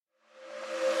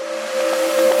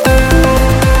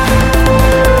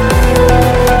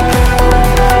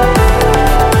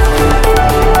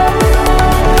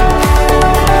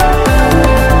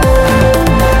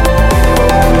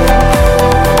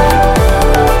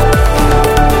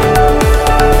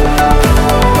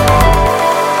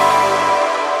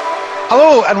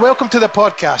and welcome to the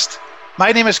podcast.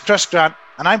 My name is Chris Grant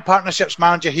and I'm Partnerships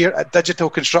Manager here at Digital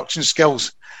Construction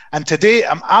Skills. And today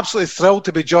I'm absolutely thrilled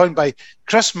to be joined by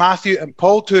Chris Matthew and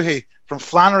Paul Tuohy from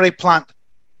Flannery Plant.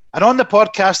 And on the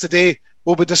podcast today,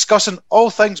 we'll be discussing all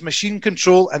things machine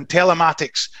control and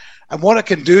telematics and what it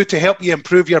can do to help you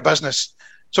improve your business.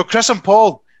 So Chris and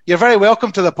Paul, you're very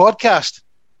welcome to the podcast.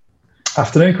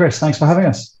 Afternoon, Chris. Thanks for having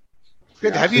us.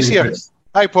 Good to have you here.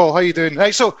 Hi, Paul. How are you doing?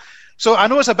 Right. So I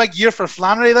know it's a big year for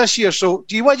Flannery this year. So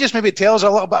do you want to just maybe tell us a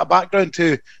little bit of background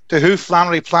to who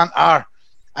Flannery Plant are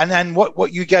and then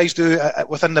what you guys do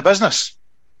within the business?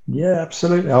 Yeah,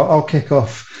 absolutely. I'll kick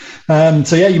off.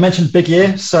 You mentioned big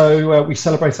year. So we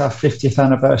celebrate our 50th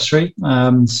anniversary.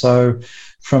 So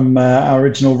from our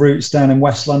original roots down in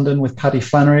West London with Paddy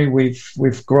Flannery,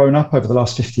 we've grown up over the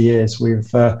last 50 years.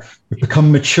 We've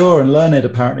become mature and learned,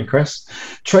 apparently, Chris.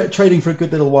 Trading for a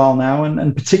good little while now,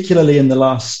 and particularly in the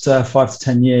last 5 to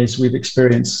 10 years, we've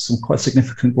experienced some quite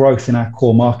significant growth in our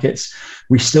core markets.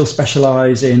 We still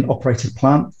specialise in operated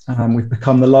plant. We've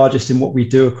become the largest in what we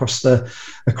do across the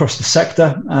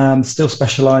sector. Still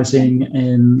specialising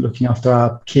in looking after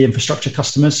our key infrastructure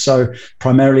customers. So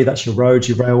primarily that's your roads,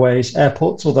 your railways,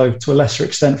 airports, although to a lesser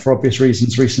extent for obvious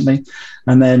reasons recently,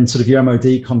 and then sort of your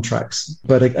MOD contracts.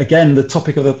 But again, the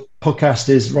topic of the podcast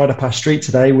is right up our street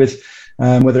today with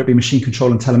whether it be machine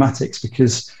control and telematics,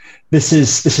 because this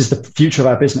is the future of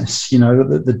our business. You know,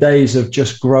 the days of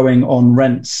just growing on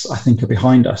rents, I think, are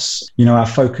behind us. You know, our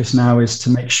focus now is to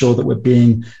make sure that we're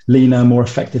being leaner, more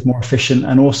effective, more efficient,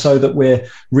 and also that we're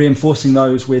reinforcing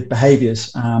those with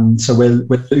behaviors. So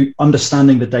we're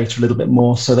understanding the data a little bit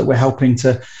more so that we're helping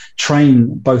to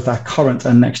train both our current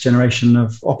and next generation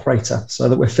of operator so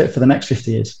that we're fit for the next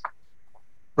 50 years.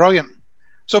 Brilliant.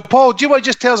 So, Paul, do you want to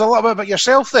just tell us a little bit about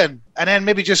yourself then? And then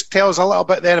maybe just tell us a little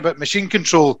bit then about machine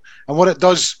control and what it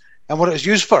does and what it's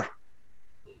used for.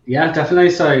 Yeah, definitely.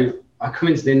 So I come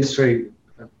into the industry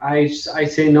at age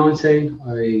 18, 19.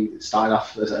 I started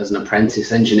off as an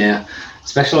apprentice engineer,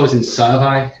 specialised in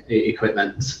survey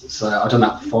equipment. So I've done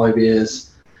that for 5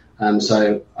 years.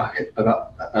 So I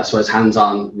got, I suppose,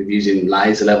 hands-on with using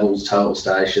laser levels, total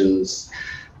stations,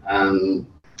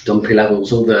 dumpy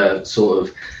levels, all the sort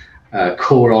of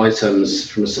core items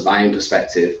from a surveying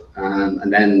perspective,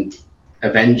 and then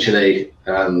eventually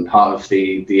part of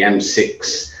the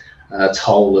M6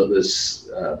 toll that was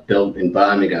built in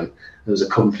Birmingham. There was a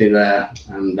company there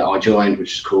that I joined,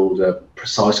 which is called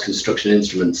Precise Construction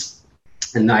Instruments,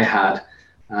 and they had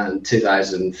in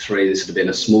 2003. This had been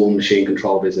a small machine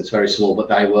control business, very small, but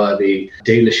they were the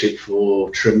dealership for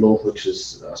Trimble, which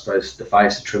was, I suppose, the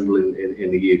face of Trimble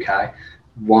in the UK.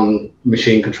 One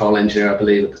machine control engineer, I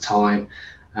believe, at the time,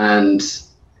 and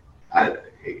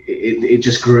it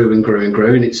just grew and grew and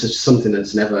grew, and it's just something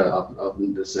that's never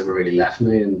really left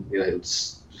me. And you know,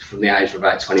 it's from the age of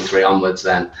about 23 onwards.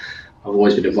 Then I've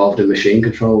always been involved in machine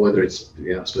control, whether it's,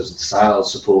 you know, I suppose it's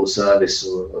sales, support, service,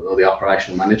 or the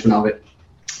operational management of it.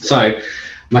 So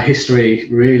my history,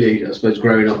 really, I suppose,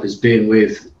 growing up has been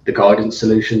with the guidance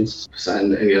solutions,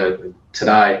 and you know,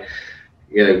 today,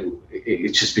 you know,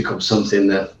 it's just become something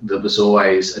that was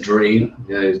always a dream.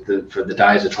 You know, for the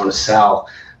days of trying to sell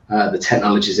the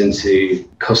technologies into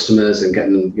customers and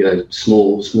getting them, you know,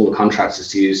 smaller contractors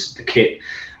to use the kit.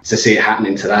 To see it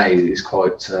happening today is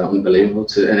quite unbelievable.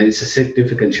 And it's a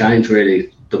significant change,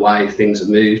 really, the way things have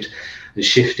moved and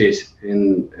shifted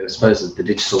in, I suppose, the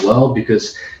digital world,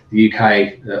 because the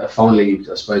UK finally,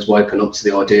 I suppose, woken up to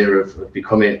the idea of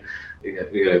becoming,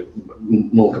 you know,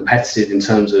 more competitive in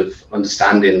terms of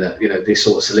understanding that, you know, these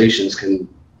sort of solutions can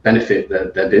benefit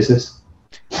their business.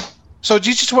 So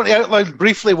do you just want to outline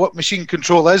briefly what machine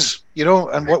control is, you know,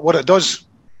 and what it does?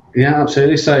 Yeah,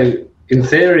 absolutely. So in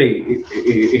theory,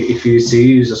 if you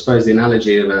use, I suppose, the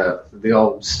analogy of the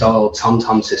old style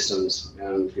TomTom systems,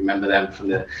 if you remember them from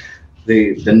the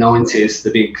 90s, the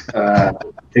big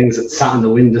things that sat on the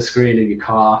window screen of your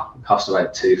car, cost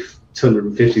about £250,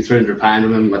 £300. I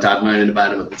remember my dad moaning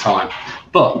about them at the time.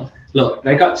 But look,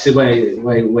 they got to where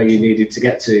you needed to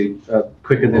get to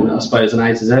quicker than, I suppose, an A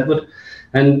to Z would.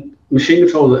 And machine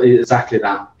control is exactly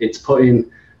that. It's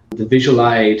putting the visual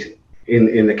aid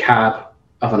in the cab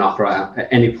of an operator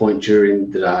at any point during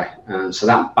the day. So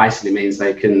that basically means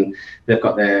they've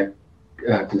got their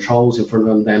controls in front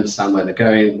of them. They understand where they're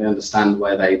going. They understand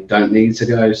where they don't need to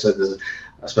go. So there's,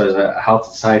 I suppose, a health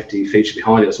and safety feature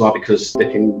behind it as well, because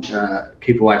they can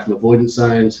keep away from avoidance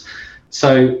zones.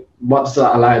 So what does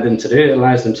that allow them to do? It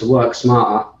allows them to work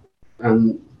smarter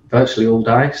virtually all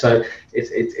day. So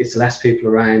it's less people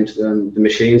around the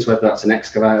machines, whether that's an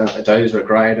excavator, a dozer, a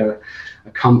grader, a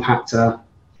compactor,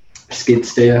 a skid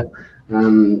steer.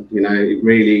 It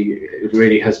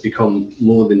really has become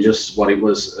more than just what it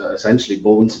was essentially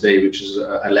born to be, which is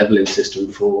a leveling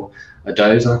system for a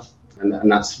dozer,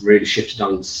 and that's really shifted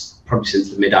on probably since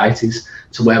the mid-80s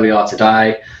to where we are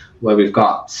today, where we've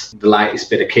got the latest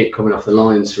bit of kit coming off the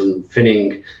lines from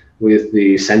Finning with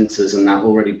the sensors and that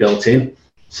already built in.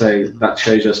 So that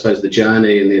shows you, I suppose, the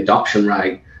journey and the adoption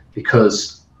rate,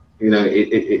 because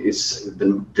it's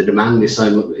the demand is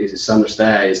so much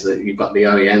there, is that you've got the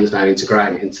OEMs now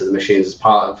integrating into the machines as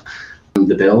part of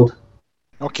the build.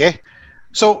 Okay,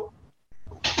 so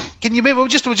can you we'll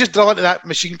just drill into that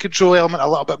machine control element a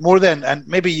little bit more then, and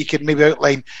maybe you could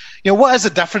outline, what is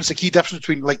the key difference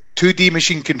between like 2D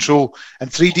machine control and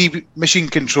 3D machine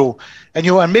control, and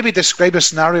and maybe describe a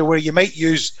scenario where you might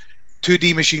use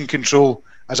 2D machine control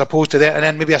as opposed to that, and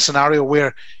then maybe a scenario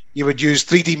where you would use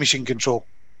 3D machine control.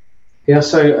 Yeah,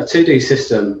 so a 2D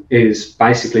system is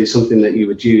basically something that you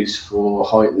would use for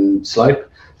height and slope.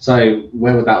 So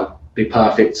where would that be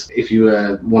perfect? If you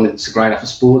wanted to grade off a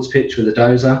sports pitch with a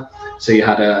dozer, so you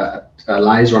had a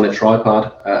laser on a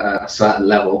tripod at a certain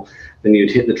level, then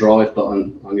you'd hit the drive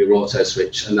button on your auto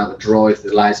switch, and that would drive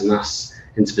the laser mass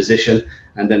into position,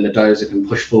 and then the dozer can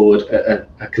push forward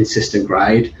a consistent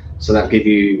grade. So that give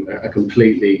you a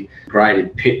completely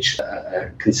graded pitch,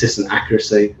 a consistent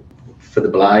accuracy for the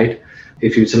blade.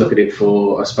 If you were to look at it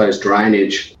for, I suppose,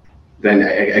 drainage, then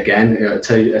again, a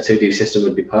 2D system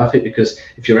would be perfect, because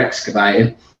if you're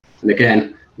excavating, and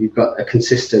again, you've got a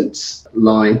consistent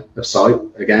line of sight,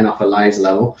 again, off a laser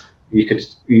level, you could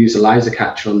use a laser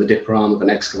catcher on the dipper arm of an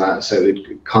excavator, so it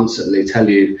would constantly tell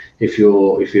you if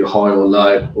you're high or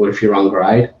low, or if you're on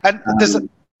grade. And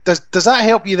does that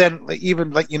help you then,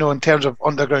 in terms of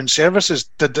underground services?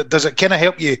 Does it kind of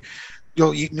help you?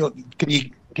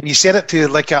 Can you set it to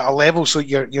like a level so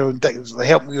you're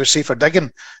helping you safer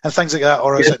digging and things like that,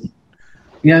 or is it?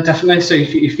 Yeah, definitely. So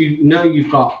if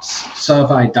you've got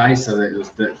survey data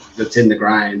that's in the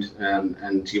ground,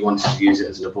 and you wanted to use it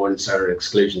as an avoidance zone or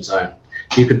exclusion zone,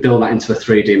 you could build that into a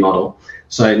 3D model.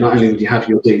 So not only would you have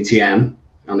your DTM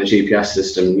on a GPS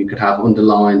system, you could have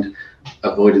underlined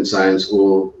avoidance zones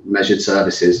or measured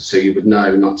services, so you would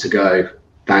know not to go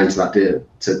down to that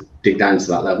to dig down to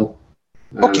that level.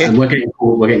 Okay. And we're getting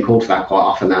called for that quite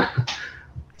often now.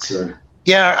 So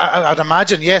yeah, I'd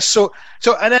imagine, yes. So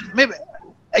and then maybe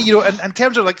in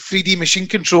terms of like 3D machine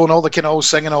control and all the kind of all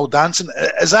singing, all dancing,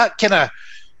 is that kind of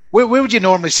where would you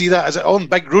normally see that? Is it on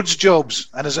big roads jobs,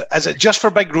 and is it just for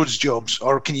big roads jobs,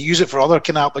 or can you use it for other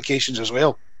kind of applications as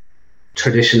well?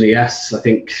 Traditionally, yes. I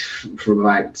think from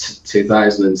about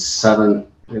 2007,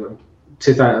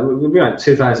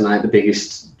 2008, the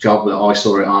biggest job that I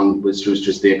saw it on was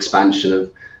just the expansion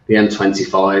of the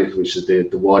M25, which is the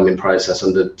widening process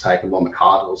undertaken by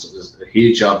McArdle's. It was a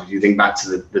huge job. If you think back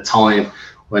to the time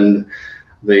when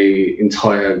the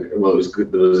entire, there was a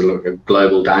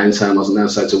global downturn, wasn't there?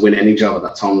 So to win any job at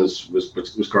that time was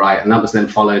great. And that was then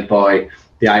followed by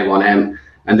the A1M,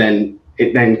 and then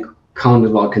it kind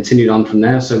of like continued on from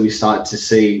there. So we started to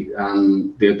see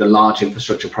the large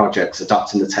infrastructure projects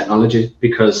adopting the technology,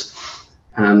 because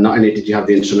not only did you have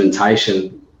the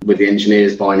instrumentation with the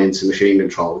engineers buying into machine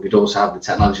control, you'd also have the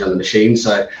technology on the machine.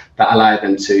 So that allowed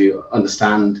them to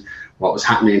understand what was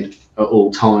happening at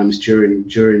all times during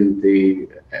the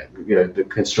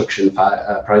construction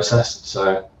process.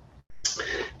 So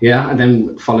yeah, and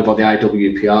then followed by the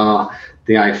AWPR,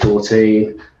 the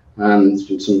A14.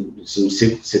 Some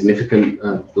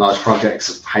significant large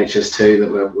projects, HS2, that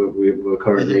we're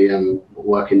currently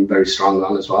working very strong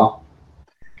on as well.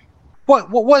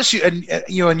 What's in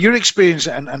your experience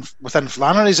and within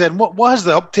Flannery's then? What has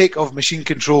the uptake of machine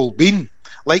control been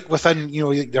like within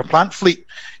your plant fleet?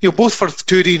 Both for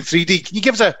 2D and 3D. Can you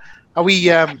give us a wee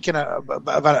kind of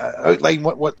an outline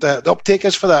what the uptake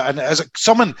is for that, and is it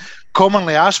something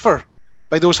commonly asked for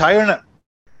by those hiring it?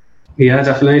 Yeah,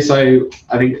 definitely. So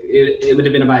I think it would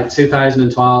have been about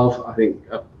 2012. I think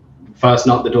first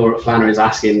knocked the door at Flannery's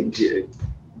asking, do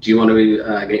you want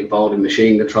to get involved in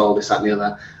machine control, this, that, and the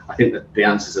other? I think that the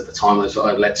answers at the time was,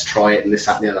 let's try it, and this,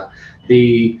 that, and the other.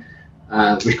 The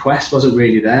request wasn't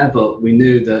really there, but we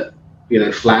knew that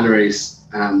Flannery's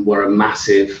were a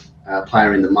massive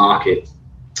player in the market,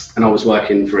 and I was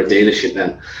working for a dealership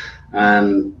then,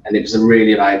 and it was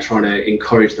really about trying to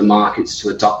encourage the markets to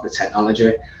adopt the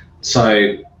technology.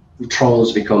 So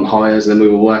trials become hires, and then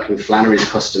we were working with Flannery's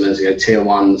customers, tier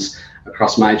ones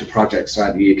across major projects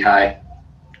throughout the UK,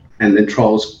 and then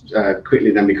trials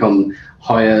quickly then become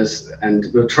hires, and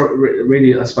we're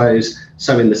really, I suppose,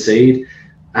 sowing the seed.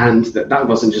 And that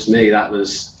wasn't just me; that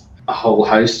was a whole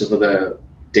host of other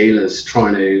dealers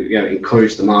trying to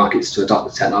encourage the markets to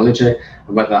adopt the technology,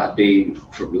 and whether that be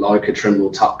from Leica,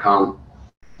 Trimble, Topcon,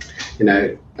 and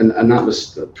that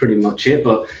was pretty much it.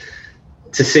 But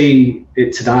to see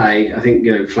it today, I think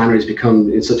Flannery's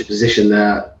become in such a position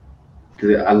that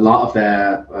a lot of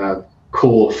their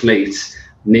core fleets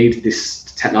need this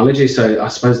technology. So I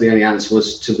suppose the only answer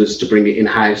was to bring it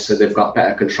in-house, so they've got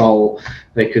better control,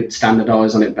 they could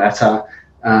standardise on it better,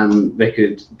 they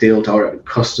could deal direct with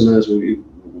customers.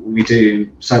 We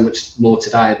do so much more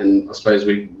today than I suppose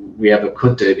we ever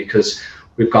could do, because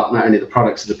we've got not only the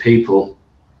products of the people,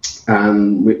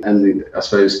 I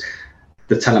suppose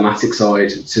the telematics side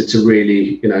to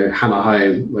really hammer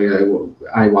home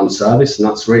A1 service, and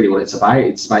that's really what it's about.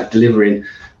 It's about delivering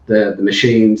the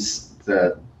machines,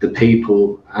 the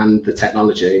people, and the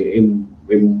technology in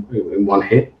one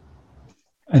hit.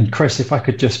 And Chris, if I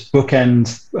could just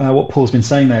bookend what Paul's been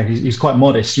saying there, he's quite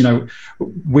modest.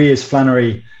 We as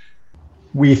Flannery,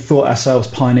 we thought ourselves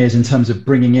pioneers in terms of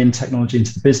bringing in technology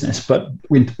into the business, but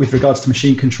with regards to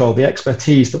machine control, the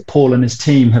expertise that Paul and his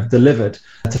team have delivered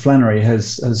to Flannery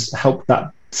has helped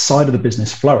that side of the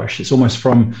business flourish. It's almost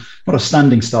from not a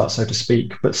standing start, so to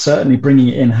speak, but certainly bringing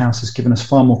it in-house has given us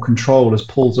far more control, as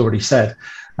Paul's already said.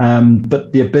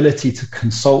 But the ability to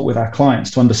consult with our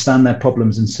clients, to understand their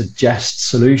problems and suggest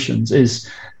solutions is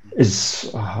it's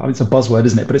a buzzword,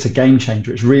 isn't it? But it's a game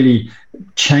changer. It's really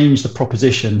changed the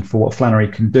proposition for what Flannery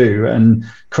can do. And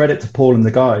credit to Paul and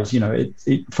the guys.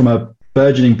 From a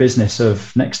burgeoning business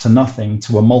of next to nothing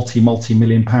to a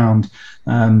multi-million pound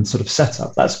sort of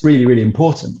setup, that's really, really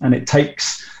important. And it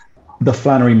takes the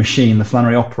Flannery machine, the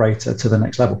Flannery operator, to the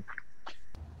next level.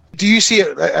 Do you see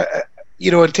it,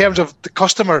 in terms of the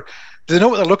customer? Do they know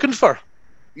what they're looking for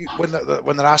when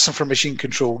they're asking for machine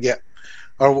control? Yeah.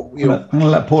 Or, I'm going to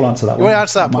let Paul answer that. You want to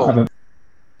answer that, Paul?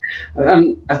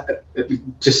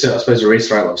 Just to, I suppose, to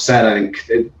reiterate what I've said, I think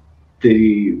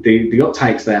the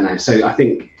uptake's there now. So I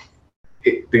think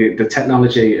the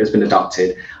technology has been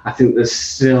adopted. I think there's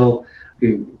still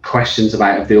questions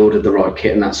about if they ordered the right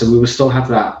kit and that. So we will still have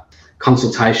that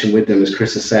consultation with them, as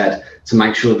Chris has said, to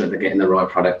make sure that they're getting the right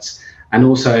products, and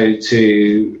also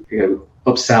to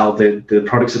upsell the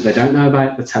products that they don't know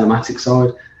about, the telematics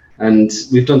side. And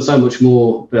we've done so much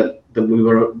more that we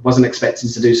wasn't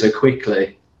expecting to do so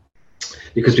quickly,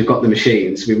 because we've got the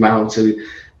machines. We've been able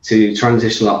to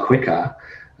transition a lot quicker.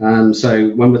 So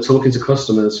when we're talking to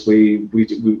customers, we've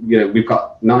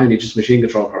got not only just machine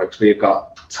control products, we've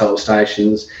got total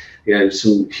stations,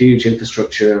 some huge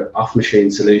infrastructure,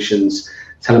 off-machine solutions,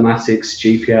 telematics,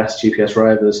 GPS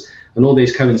rovers, and all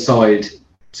these coincide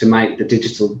to make the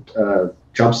digital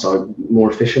job site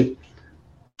more efficient.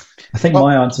 I think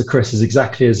my answer, Chris, is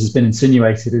exactly as has been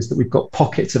insinuated, is that we've got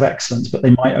pockets of excellence, but they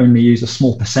might only use a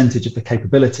small percentage of the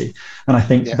capability. And I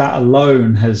think that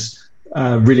alone has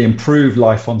really improved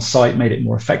life on site, made it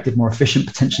more effective, more efficient,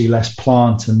 potentially less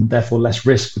plant and therefore less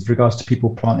risk with regards to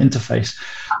people-plant interface.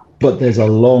 But there's a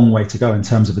long way to go in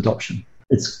terms of adoption.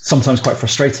 It's sometimes quite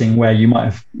frustrating where you might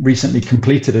have recently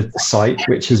completed a site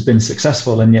which has been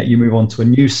successful, and yet you move on to a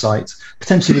new site,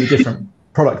 potentially with a different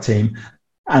product team,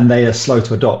 and they are slow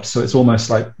to adopt. So it's almost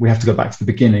like we have to go back to the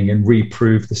beginning and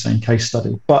reprove the same case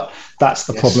study. But that's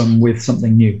the problem with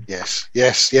something new. Yes.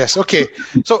 Okay.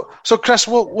 So Chris,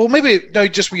 well maybe now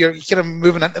just we are kind of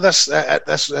moving into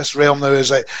this realm now.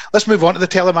 Is like, let's move on to the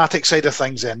telematics side of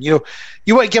things. Then you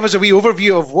want to give us a wee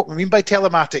overview of what we mean by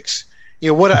telematics.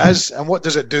 What it is and what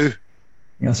does it do?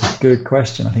 That's a good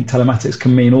question. I think telematics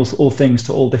can mean all things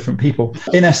to all different people.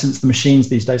 In essence, the machines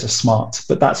these days are smart,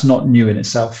 but that's not new in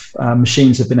itself.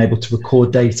 Machines have been able to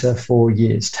record data for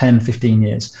years, 10, 15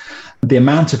 years. The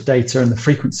amount of data and the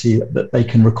frequency that they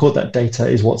can record that data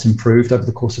is what's improved over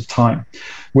the course of time.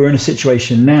 We're in a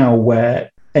situation now where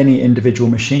any individual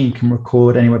machine can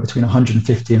record anywhere between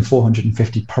 150 and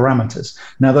 450 parameters.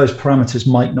 Now, those parameters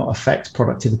might not affect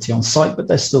productivity on site, but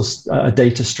there's still a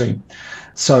data stream.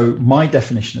 So my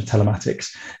definition of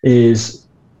telematics is,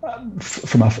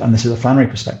 and this is a Flannery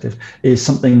perspective, is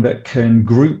something that can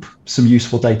group some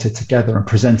useful data together and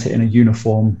present it in a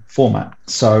uniform format.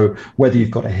 So whether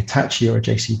you've got a Hitachi or a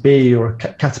JCB or a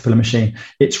Caterpillar machine,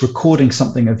 it's recording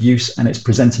something of use and it's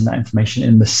presenting that information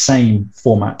in the same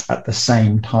format at the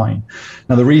same time.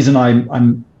 Now, the reason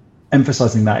I'm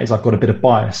emphasizing that is I've got a bit of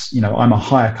bias. I'm a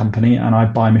hire company and I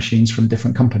buy machines from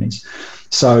different companies.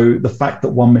 So the fact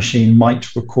that one machine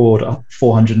might record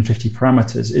 450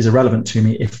 parameters is irrelevant to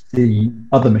me if the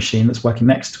other machine that's working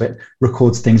next to it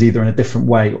records things either in a different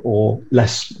way or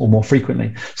less or more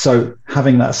frequently. So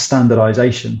having that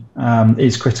standardization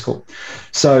is critical.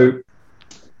 So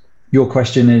your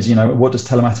question is, what does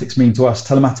telematics mean to us?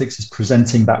 Telematics is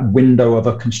presenting that window of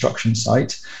a construction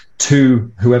site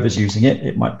to whoever's using it.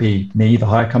 It might be me, the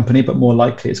hire company, but more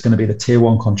likely it's going to be the tier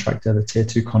 1 contractor, the tier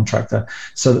 2 contractor,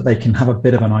 so that they can have a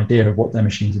bit of an idea of what their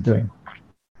machines are doing.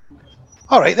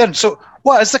 All right, then. So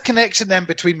what is the connection then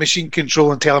between machine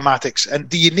control and telematics? And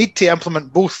do you need to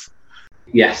implement both?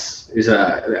 Yes, is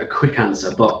a quick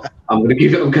answer, but I'm going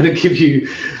to give you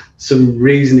some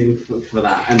reasoning for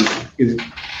that. And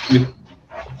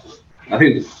I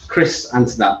think Chris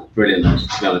answered that brilliantly,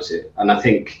 to be honest with you. And I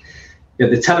think the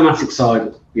telematics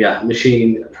side,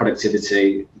 machine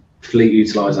productivity, fleet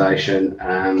utilisation,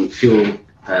 fuel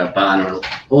burner,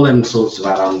 all them sorts of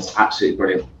add-ons, absolutely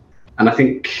brilliant. And I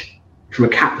think from a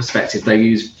CAT perspective, they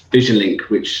use VisionLink,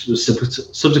 which was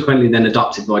subsequently then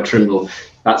adopted by Trimble.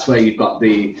 That's where you've got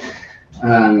the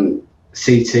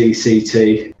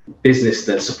CT business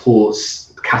that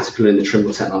supports Caterpillar and the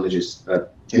Trimble technologies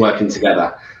working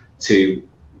together to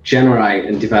generate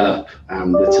and develop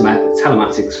the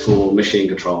telematics for machine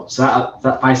control. So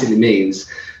that basically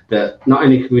means that not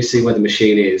only can we see where the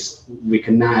machine is, we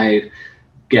can now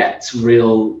get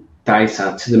real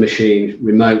data to the machine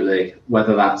remotely,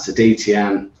 whether that's a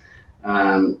DTM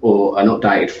or an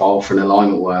updated file for an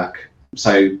alignment work.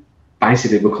 So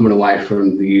basically, we're coming away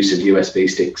from the use of USB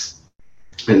sticks,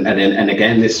 and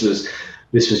again, this was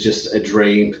just a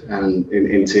dream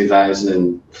in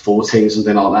 2014,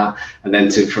 something like that, and then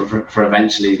for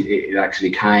eventually it actually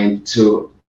came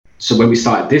to. So when we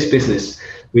started this business,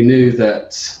 we knew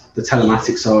that the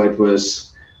telematics side was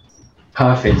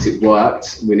perfect. It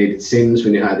worked. We needed SIMs.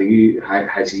 We knew how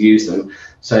to use them.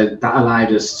 So that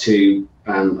allowed us to,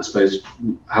 I suppose,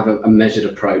 have a measured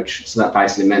approach. So that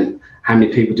basically meant how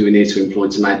many people do we need to employ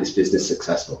to make this business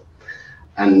successful?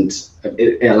 And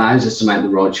it allows us to make the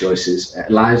right choices. It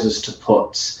allows us to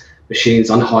put machines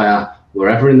on hire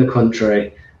wherever in the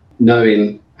country,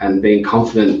 knowing and being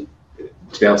confident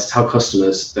to be able to tell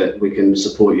customers that we can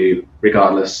support you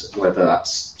regardless, whether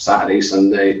that's Saturday,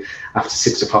 Sunday, after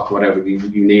 6 o'clock or whatever,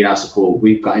 you need our support.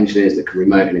 We've got engineers that can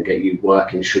remote in and get you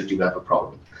working should you have a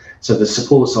problem. So the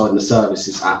support side and the service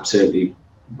is absolutely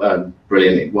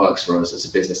brilliant. It works for us as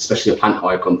a business, especially a plant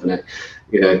hire company,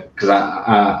 because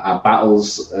our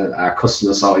battles, our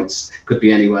customer sites could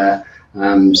be anywhere.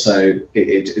 So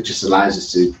it just allows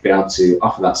us to be able to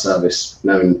offer that service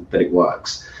knowing that it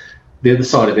works. The other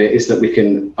side of it is that we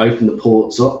can open the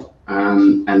ports up,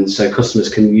 and so customers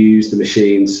can use the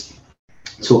machines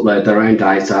to upload their own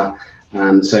data,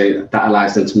 so that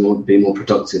allows them to be more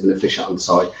productive and efficient on the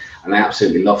site, and they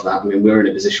absolutely love that. I mean, we're in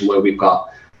a position where we've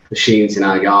got machines in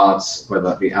our yards, whether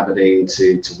that be Aberdeen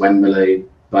to Wembley,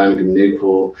 Birmingham,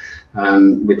 Newport,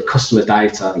 with customer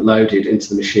data loaded into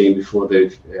the machine before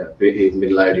they've even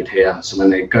been loaded here. So when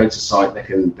they go to site, they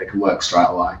can work straight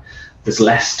away. There's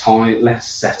less time,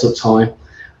 less setup time.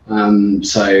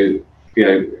 So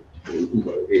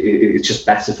it's just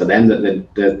better for them that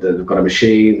they've got a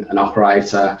machine, an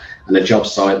operator, and a job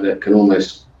site that can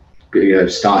almost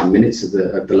start in minutes of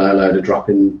the low loader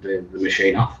dropping the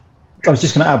machine off. I was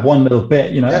just going to add one little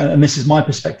bit, and this is my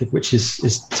perspective, which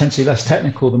is potentially less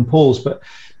technical than Paul's, but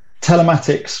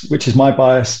telematics, which is my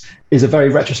bias, is a very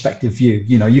retrospective view.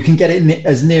 You can get it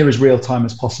as near as real time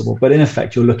as possible, but in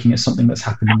effect, you're looking at something that's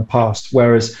happened in the past.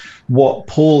 Whereas what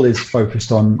Paul is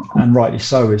focused on, and rightly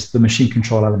so, is the machine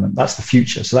control element. That's the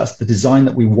future. So that's the design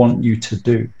that we want you to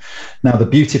do. Now, the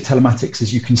beauty of telematics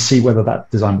is you can see whether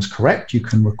that design was correct. You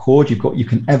can record. You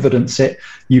can evidence it.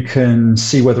 You can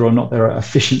see whether or not there are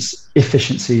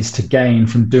efficiencies to gain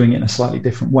from doing it in a slightly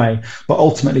different way. But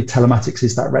ultimately, telematics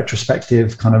is that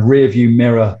retrospective kind of rear view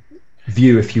mirror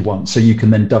view, if you want, so you can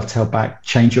then dovetail back,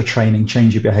 change your training,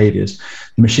 change your behaviors.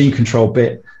 The machine control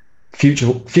bit,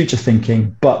 future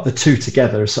thinking, but the two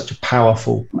together is such a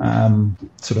powerful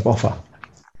sort of offer.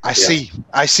 I see.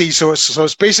 So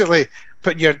it's basically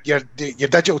putting your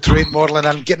digital terrain modeling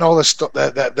and getting all this stuff,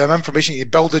 the information. You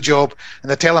build a job, and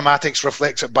the telematics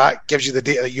reflects it back, gives you the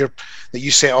data that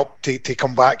you set up to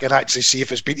come back and actually see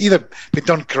if it's been either been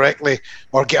done correctly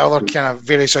or get other kind of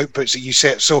various outputs that you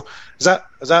set. So is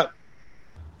that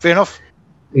fair enough?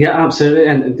 Yeah, absolutely.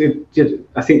 And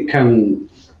I think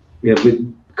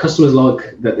with customers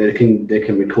like that, they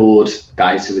can record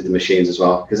data with the machines as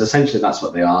well, because essentially that's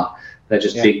what they are. They're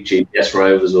just big GPS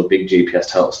rovers or big GPS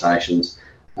total stations.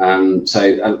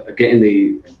 So getting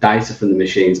the data from the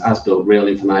machines as built, real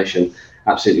information,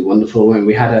 absolutely wonderful. And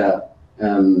we had a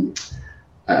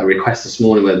request this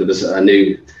morning where there was a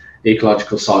new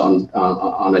ecological site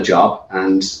on a job,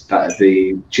 and that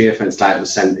the geofence data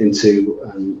was sent into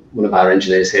one of our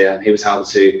engineers here, and he was able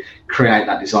to create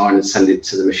that design and send it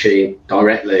to the machine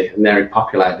directly, and there it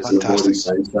populated as an avoidance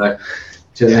zone. So,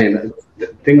 do you know what I mean?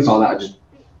 Things like that are just,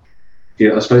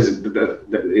 I suppose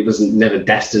it was never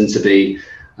destined to be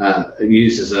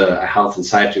used as a health and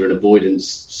safety or an avoidance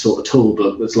sort of tool,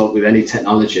 but it's like with any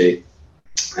technology,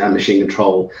 machine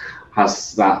control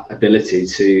has that ability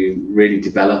to really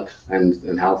develop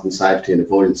and health and safety and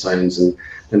avoidance zones, and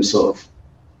them sort of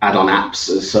add-on apps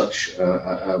as such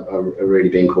are really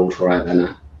being called for out there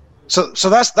now. So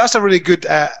that's a really good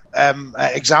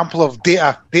example of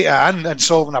data and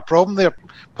solving a problem there,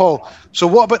 Paul. So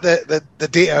what about the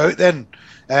data out then?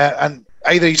 And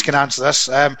either of you can answer this.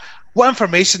 What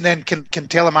information then can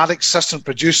telematics system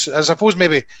produce? I suppose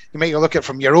maybe you might look at it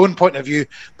from your own point of view,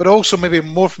 but also maybe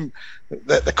more from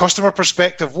the customer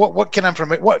perspective.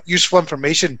 What useful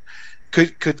information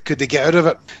could they get out of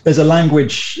it? There's a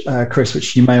language, Chris,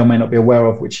 which you may or may not be aware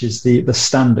of, which is the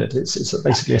standard. It's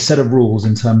basically a set of rules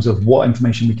in terms of what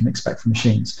information we can expect from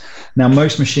machines. Now,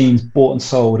 most machines bought and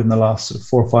sold in the last sort of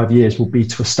 4 or 5 years will be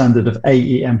to a standard of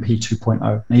AEMP 2.0.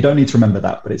 Now, you don't need to remember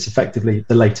that, but it's effectively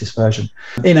the latest version.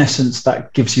 In essence,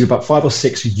 that gives you about 5 or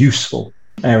 6 useful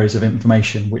areas of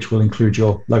information, which will include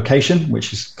your location,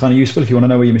 which is kind of useful if you want to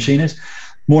know where your machine is.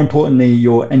 More importantly,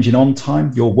 your engine on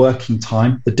time, your working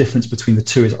time. The difference between the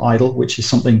two is idle, which is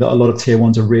something that a lot of tier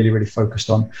ones are really, really focused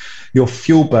on. Your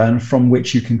fuel burn, from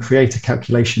which you can create a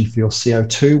calculation for your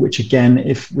CO2, which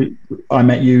again, I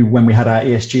met you when we had our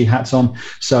ESG hats on.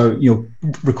 So you're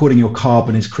recording your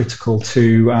carbon is critical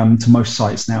to most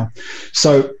sites now.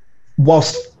 So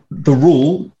whilst the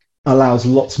rule allows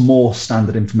lots more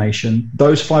standard information,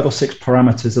 those 5 or 6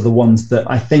 parameters are the ones that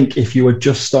I think if you were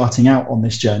just starting out on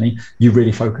this journey, you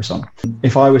really focus on.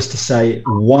 If I was to say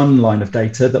one line of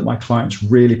data that my clients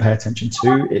really pay attention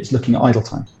to, it's looking at idle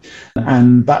time.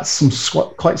 And that's some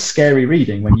quite scary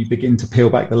reading when you begin to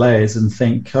peel back the layers and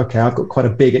think, okay, I've got quite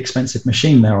a big expensive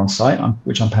machine there on site,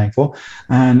 which I'm paying for,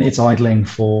 and it's idling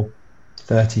for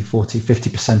 30, 40,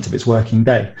 50% of its working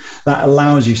day. That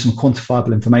allows you some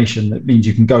quantifiable information that means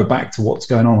you can go back to what's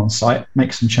going on site,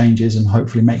 make some changes, and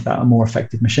hopefully make that a more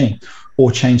effective machine,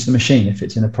 or change the machine if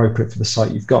it's inappropriate for the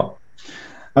site you've got.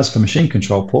 As for machine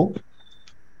control, Paul?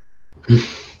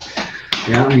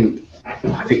 Yeah,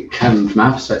 I think from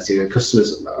our perspective,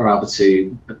 customers are able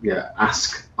to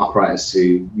ask operators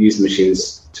to use the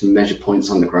machines to measure points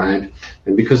on the ground,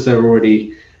 and because they're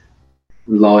already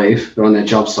live, they're on their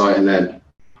job site and they're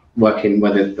working,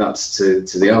 whether that's to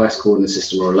the OS coordinate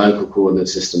system or a local coordinate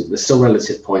system, there's still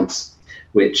relative points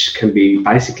which can be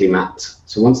basically mapped.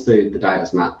 So once the data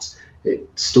is mapped, it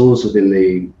stores within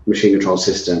the machine control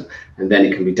system, and then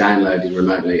it can be downloaded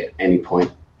remotely at any point.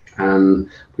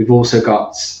 We've also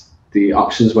got the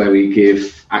options where we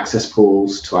give access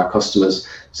pools to our customers.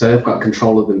 So they've got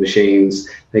control of the machines.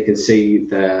 They can see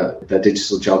their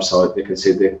digital job site. They can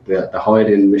see the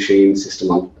hide-in machine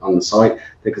system on the site.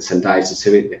 They can send data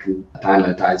to it. They can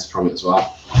download data from it as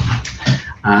well.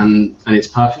 And it's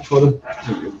perfect for them.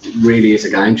 It really is a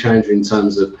game changer in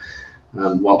terms of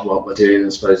what we're doing, I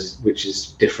suppose, which is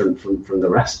different from the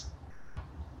rest.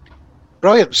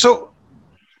 Brilliant. So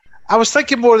I was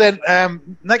thinking more then,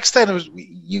 next time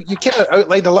you kind of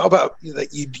outlined a little bit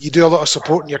that you do a lot of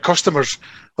supporting your customers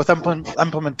with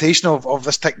implementation of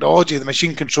this technology, the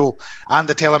machine control and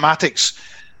the telematics.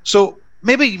 So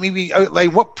maybe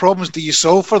outline what problems do you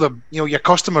solve for them, your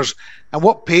customers, and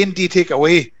what pain do you take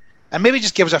away? And maybe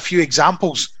just give us a few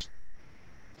examples.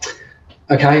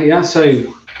 Okay, yeah,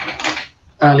 so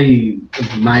early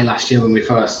May last year when we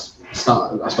first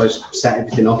started, I suppose, set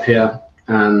everything up here,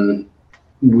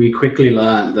 we quickly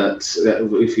learned that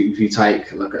if you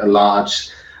take like a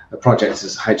large project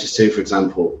as HS2, for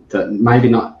example, that maybe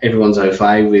not everyone's au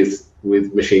fait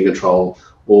with machine control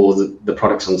or the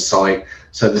products on site.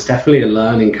 So there's definitely a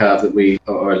learning curve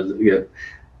that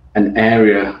an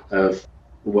area of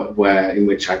in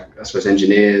which I suppose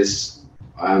engineers,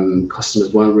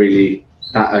 customers weren't really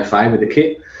that au fait with the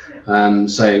kit.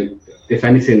 So if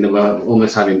anything, they were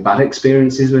almost having bad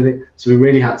experiences with it. So we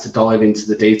really had to dive into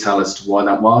the detail as to why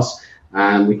that was.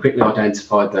 And we quickly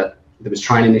identified that there was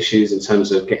training issues in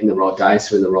terms of getting the right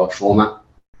data in the right format.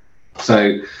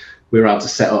 So we were able to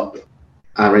set up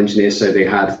our engineers so they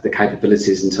had the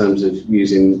capabilities in terms of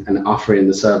using and offering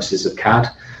the services of CAD.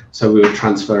 So we were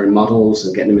transferring models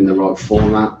and getting them in the right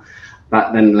format.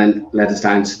 That then led us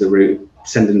down to the route,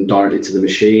 sending them directly to the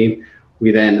machine.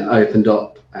 We then opened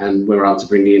up and we were able to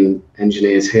bring in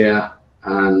engineers here,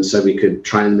 and so we could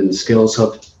train them in the skills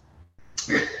hub.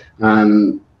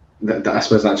 I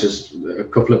suppose that's just a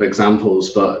couple of examples,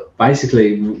 but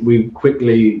basically we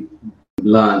quickly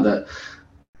learned that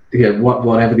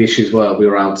whatever the issues were, we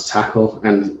were able to tackle,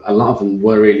 and a lot of them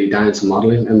were really down to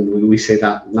modelling, and we see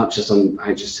that not just on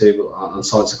HS2 but on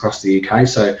sites across the UK.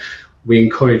 So we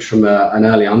encourage from an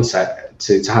early onset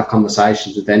to have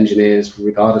conversations with engineers,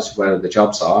 regardless of where the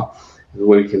jobs are,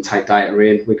 where we can take data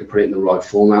in, we can put it in the right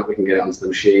format, we can get it onto the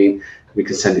machine, we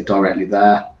can send it directly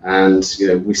there, and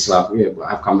we still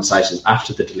have conversations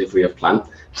after the delivery of plant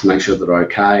to make sure they're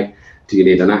okay. Do you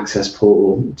need an access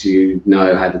portal? Do you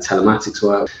know how the telematics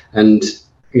work? And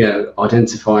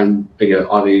identifying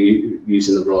are they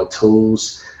using the right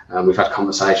tools? We've had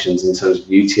conversations in terms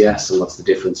of UTS and what's the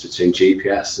difference between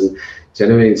GPS, and do you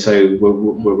know what I mean? So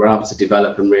we're able to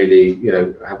develop and really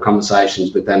have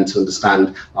conversations with them to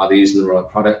understand, are they using the right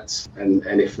product, and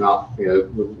if not,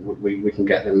 we can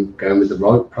get them going with the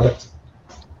right product.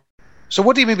 So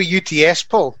what do you mean by UTS,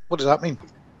 Paul? What does that mean?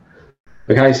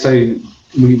 Okay, so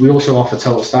we also offer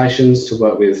total stations to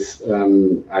work with,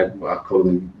 I call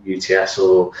them UTS,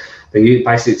 or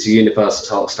basically it's a universal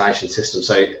total station system.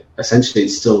 So essentially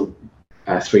it's still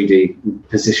a 3D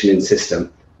positioning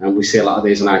system. And we see a lot of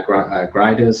these on our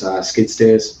graders, our skid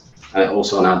steers,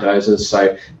 also on our dozers.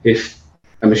 So if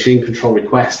a machine control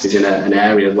request is in an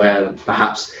area where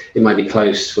perhaps it might be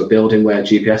close to a building where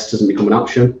GPS doesn't become an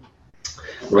option,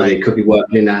 or they could be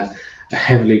working in a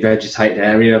heavily vegetated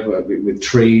area with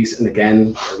trees, and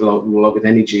again, like with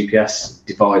any GPS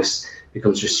device,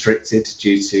 becomes restricted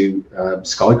due to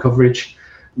sky coverage.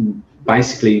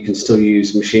 Basically, you can still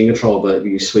use machine control, but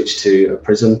you switch to a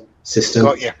prism system.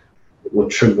 Got you. Or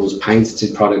Trimble's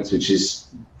patented product, which is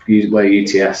where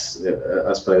UTS,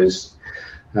 I suppose,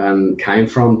 came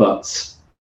from. But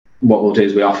what we'll do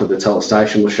is we offer the total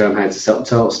station. We'll show them how to set up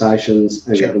total stations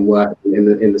and get them working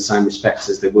in the same respects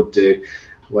as they would do,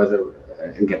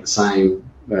 and get the same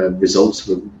results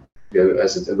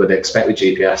as would expect with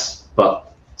GPS.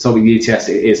 But so with UTS,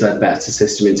 it is a better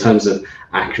system in terms of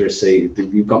accuracy.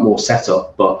 You've got more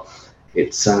setup, but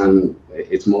it's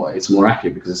more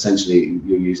accurate because essentially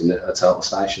you're using a total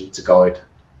station to guide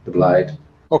the blade.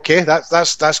 Okay,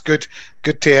 that's good.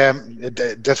 Good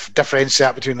to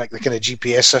differentiate between like the kind of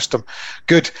GPS system.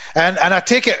 Good, and I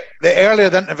take it the earlier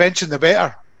the intervention, the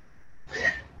better.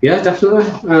 Yeah, definitely.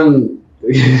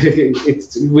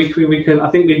 We can. I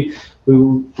think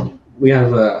we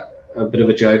have a bit of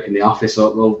a joke in the office.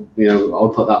 Well, I'll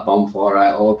put that bonfire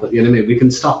out, or but we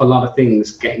can stop a lot of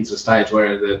things getting to a stage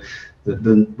where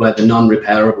where the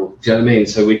non-repairable. Do you know what I mean?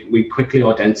 So we quickly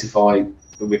identify,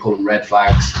 we call them red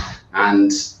flags,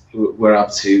 and we're able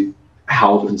to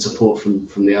help and support from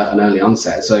an early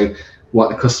onset. So what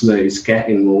the customer is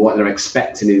getting or what they're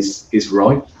expecting is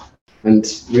right. And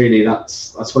really,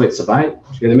 that's what it's about.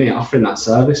 Do you know what I mean? Offering that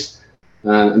service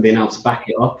and being able to back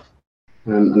it up,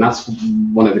 and that's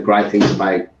one of the great things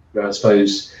about, I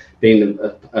suppose, being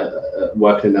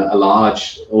working in a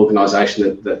large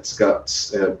organisation that's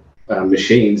got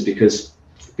machines. Because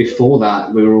before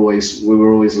that, we were always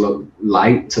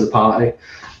late to the party.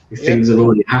 Things had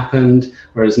already happened,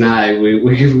 whereas now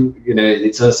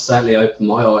it's certainly opened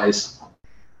my eyes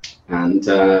and.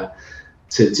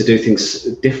 To do things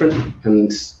different,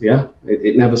 and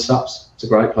it never stops. It's a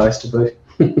great place to be.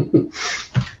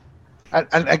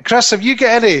 and Chris, have you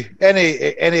got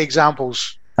any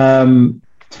examples?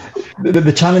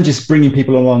 The challenge is bringing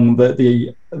people along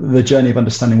the journey of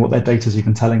understanding what their data is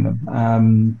even telling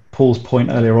them. Paul's point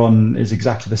earlier on is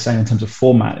exactly the same in terms of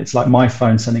format. It's like my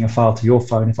phone sending a file to your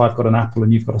phone if I've got an Apple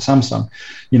and you've got a Samsung.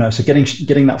 So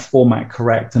getting that format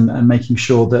correct and making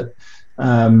sure that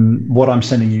what I'm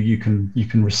sending you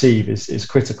can receive is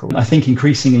critical. I think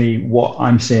increasingly what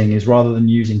I'm seeing is, rather than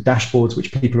using dashboards,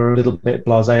 which people are a little bit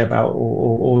blasé about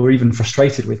or even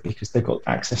frustrated with because they've got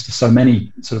access to so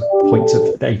many sort of points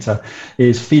of data,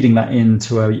 is feeding that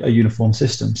into a uniform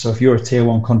system. So if you're a tier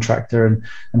one contractor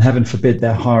and heaven forbid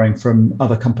they're hiring from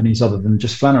other companies other than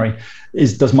just Flannery,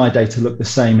 does my data look the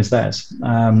same as theirs,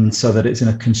 so that it's in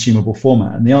a consumable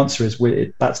format? And the answer is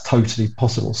that's totally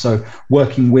possible. So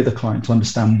working with a client to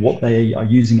understand what they are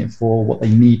using it for, what they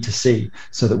need to see,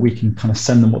 so that we can kind of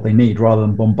send them what they need rather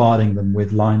than bombarding them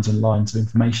with lines and lines of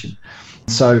information.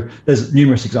 So there's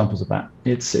numerous examples of that.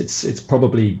 It's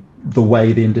probably the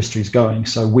way the industry is going.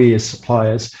 So we as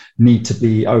suppliers need to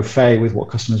be au fait with what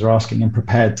customers are asking and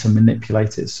prepared to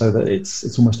manipulate it so that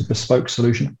it's almost a bespoke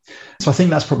solution. So I think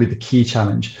that's probably the key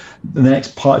challenge. The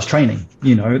next part is training.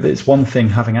 It's one thing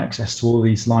having access to all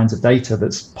these lines of data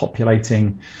that's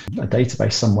populating a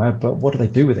database somewhere, but what do they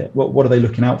do with it? What are they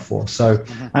looking out for? So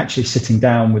actually sitting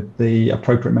down with the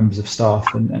appropriate members of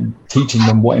staff and teaching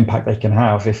them what impact they can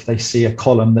have if they see a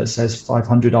column that says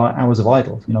 500 hours of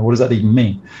idle. What does that even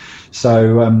mean?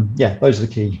 So those are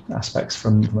the key aspects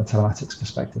from a telematics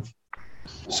perspective.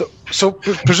 So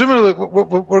presumably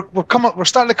we're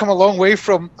starting to come a long way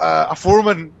from a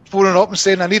foreman phoning up and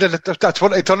saying, I need a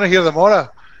 20 tonner here tomorrow,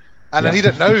 and I need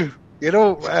it now.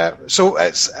 So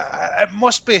it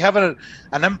must be having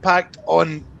an impact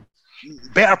on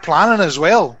better planning as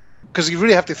well, because you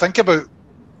really have to think about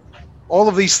all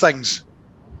of these things.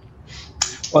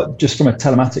 Well, just from a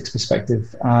telematics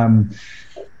perspective,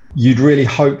 you'd really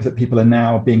hope that people are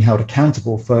now being held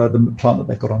accountable for the plant that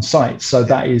they've got on site. So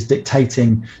that is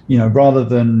dictating, rather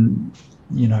than,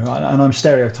 and I'm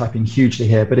stereotyping hugely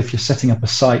here, but if you're setting up a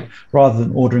site, rather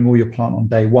than ordering all your plant on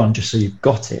day one, just so you've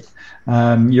got it,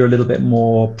 you're a little bit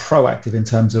more proactive in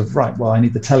terms of, right, well, I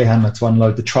need the telehandler to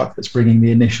unload the truck that's bringing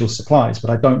the initial supplies, but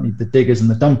I don't need the diggers and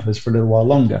the dumpers for a little while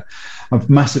longer. I've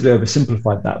massively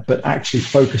oversimplified that, but actually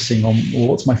focusing on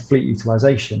what's my fleet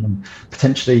utilization, and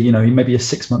potentially, maybe you're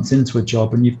 6 months into a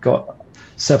job and you've got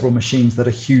several machines that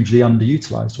are hugely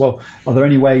underutilized. Well, are there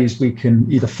any ways we can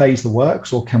either phase the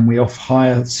works, or can we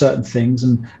off-hire certain things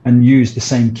and use the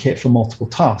same kit for multiple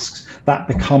tasks? That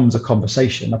becomes a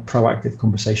conversation, a proactive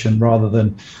conversation, rather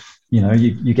than,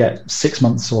 you get 6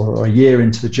 months or a year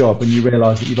into the job and you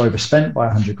realize that you've overspent by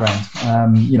 100 grand.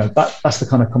 That's the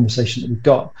kind of conversation that we've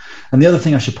got. And the other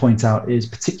thing I should point out is,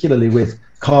 particularly with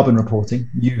carbon reporting,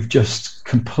 you've just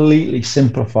completely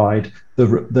simplified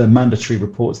the mandatory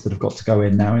reports that have got to go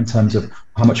in now in terms of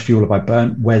how much fuel have I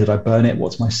burnt, where did I burn it,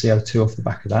 what's my CO2 off the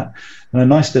back of that. And a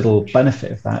nice little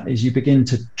benefit of that is you begin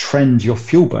to trend your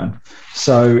fuel burn.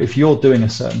 So if you're doing a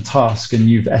certain task and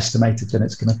you've estimated that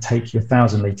it's going to take you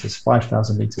 1,000 litres,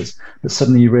 5,000 litres, but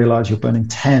suddenly you realise you're burning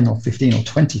 10 or 15 or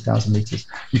 20,000 litres,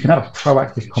 you can have a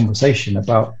proactive conversation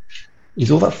about,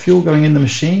 is all that fuel going in the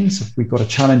machines? Have we got a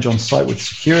challenge on site with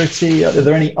security? Are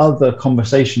there any other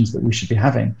conversations that we should be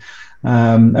having?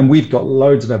 And we've got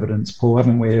loads of evidence, Paul,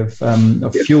 haven't we, of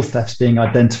fuel thefts being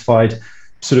identified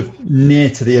sort of near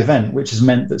to the event, which has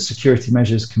meant that security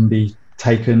measures can be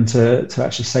taken to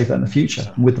actually save that in the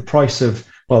future. And with the price of,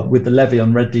 with the levy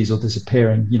on red diesel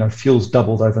disappearing, fuel's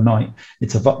doubled overnight.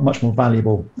 It's a much more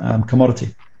valuable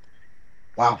commodity.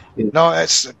 Wow. No,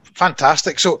 it's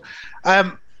fantastic. So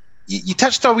you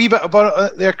touched a wee bit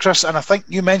about it there, Chris, and I think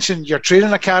you mentioned your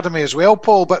training academy as well,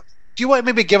 Paul, but do you want to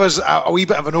maybe give us a wee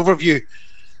bit of an overview,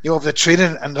 of the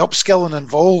training and the upskilling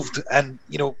involved, and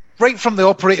right from the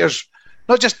operators,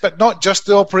 not just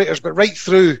the operators, but right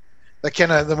through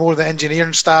the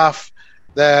engineering staff,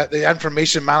 the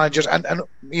information managers, and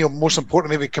most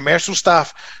importantly, maybe commercial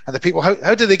staff and the people.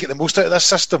 How do they get the most out of this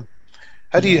system?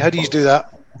 How do you do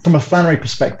that? From a Flannery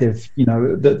perspective,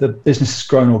 the business has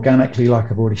grown organically,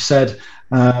 like I've already said,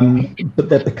 but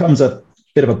there becomes a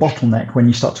bit of a bottleneck when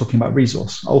you start talking about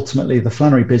resource. Ultimately, the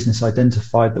Flannery business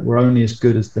identified that we're only as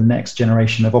good as the next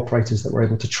generation of operators that we're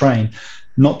able to train,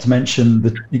 not to mention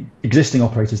the existing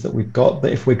operators that we've got,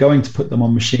 that if we're going to put them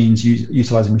on machines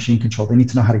utilizing machine control, they need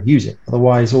to know how to use it.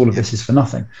 Otherwise, all of this is for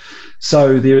nothing.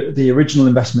 So the original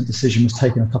investment decision was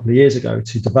taken a couple of years ago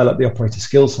to develop the Operator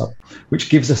Skills Hub, which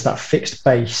gives us that fixed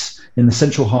base in the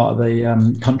central heart of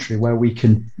the country where we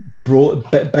can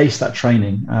base that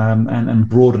training and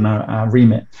broaden our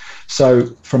remit.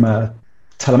 So from a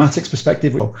telematics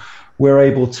perspective, we're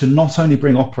able to not only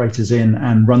bring operators in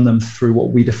and run them through what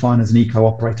we define as an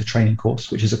eco-operator training course,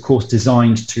 which is a course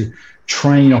designed to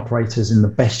train operators in the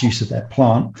best use of their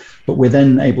plant, but we're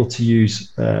then able to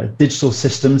use digital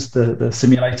systems, the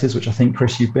simulators, which I think,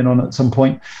 Chris, you've been on at some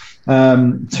point,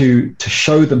 to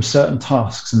show them certain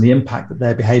tasks and the impact that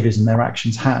their behaviors and their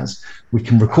actions has. We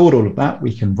can record all of that,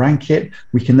 we can rank it,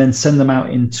 we can then send them out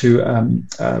into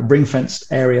a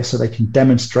ring-fenced area so they can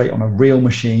demonstrate on a real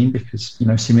machine, because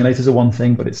simulators are one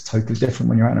thing, but it's totally different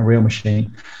when you're out in a real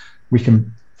machine. We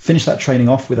can finish that training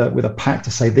off with a pack to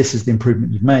say, this is the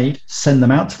improvement you've made, send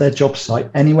them out to their job site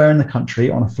anywhere in the country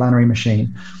on a Flannery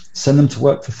machine, send them to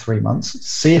work for 3 months,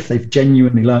 see if they've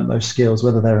genuinely learnt those skills,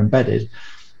 whether they're embedded,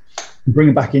 and bring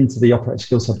it back into the Operator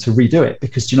Skills Hub to redo it.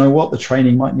 Because you know what? The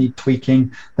training might need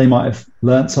tweaking. They might have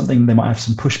learned something. They might have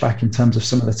some pushback in terms of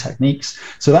some of the techniques.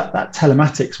 So that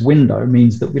telematics window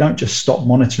means that we don't just stop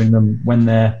monitoring them when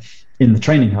they're in the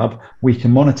training hub. We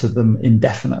can monitor them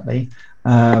indefinitely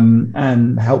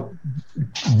and help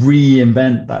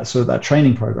reinvent that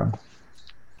training program.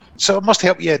 So it must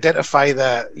help you identify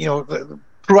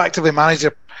proactively manage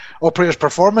your operators'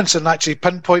 performance and actually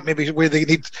pinpoint maybe where they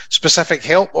need specific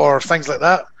help or things like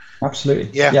that. Absolutely.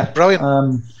 Yeah.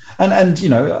 Brilliant. And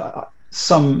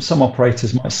some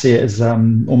operators might see it as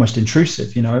almost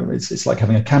intrusive. It's like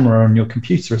having a camera on your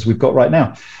computer, as we've got right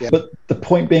now. Yeah. But the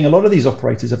point being, a lot of these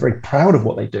operators are very proud of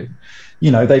what they do.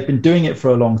 They've been doing it for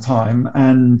a long time,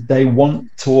 and they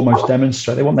want to almost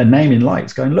demonstrate. They want their name in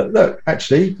lights, going, look,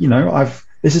 actually,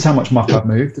 this is how much muck I've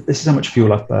moved, this is how much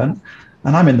fuel I've burnt,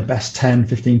 and I'm in the best 10,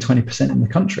 15, 20% in the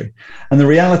country. And the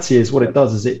reality is, what it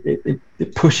does is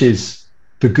it pushes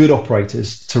the good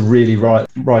operators to really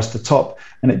rise to the top,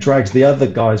 and it drags the other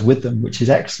guys with them, which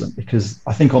is excellent, because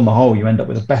I think on the whole, you end up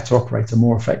with a better operator,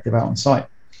 more effective out on site.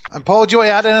 And Paul, do you want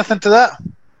to add anything to that?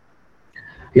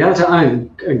 Yeah,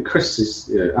 and Chris is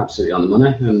absolutely on the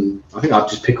money, and I think I'll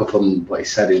just pick up on what he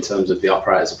said in terms of the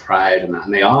operators are proud and that,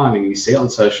 and they are. I mean, you see it on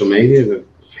social media, the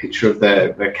picture of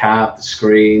their cab, the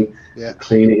screen, how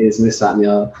clean it is, and this, that, and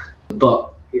the other.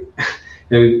 But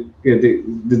there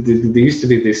used to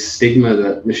be this stigma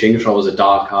that machine control was a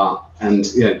dark art, and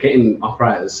getting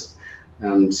operators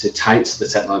to take to the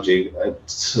technology at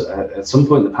some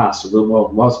point in the past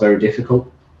was very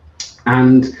difficult.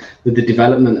 And with the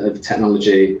development of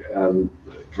technology,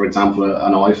 for example,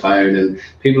 an iPhone, and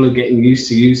people are getting used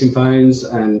to using phones,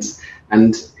 and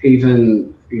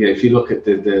even if you look at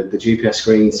the GPS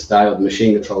screens today, or the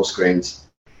machine control screens,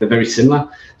 they're very similar.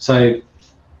 So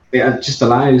it just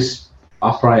allows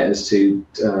operators to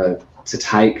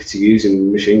take to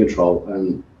using machine control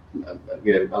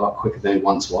a lot quicker than it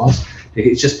once was.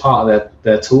 It's just part of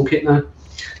their toolkit now,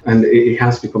 and it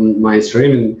has become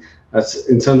mainstream. And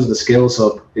in terms of the skills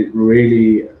hub, it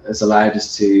really has allowed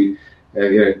us to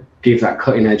give that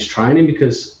cutting edge training,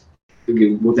 because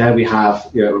there we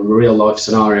have a real life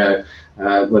scenario,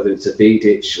 whether it's a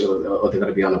V-ditch or they're going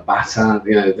to be on a batter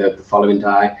the following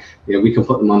day. We can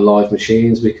put them on live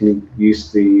machines, we can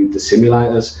use the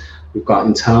simulators. We've got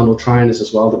internal trainers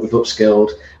as well that we've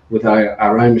upskilled with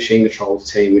our own machine control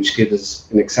team, which gives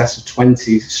us in excess of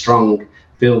 20 strong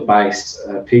field-based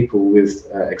people with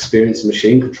experience in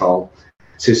machine control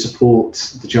to support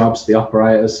the jobs, the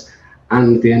operators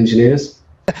and the engineers.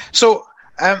 So,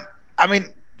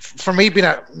 for me, being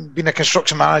a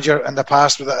construction manager in the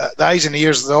past, with the eyes and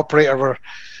ears of the operator, were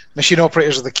machine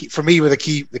operators are the key for me. Were the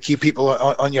key people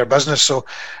on your business. So,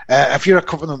 if you're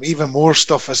equipping them even more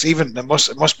stuff,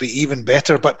 it must be even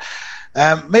better. But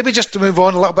maybe just to move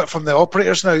on a little bit from the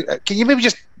operators now, can you maybe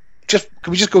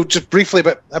can we just go briefly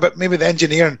about maybe the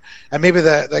engineering and maybe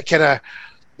the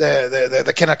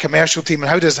kind of commercial team, and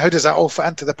how does that all fit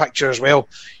into the picture as well?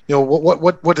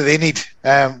 What do they need?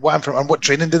 What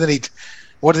training do they need?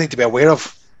 What do they need to be aware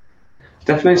of?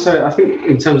 Definitely. So I think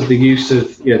in terms of the use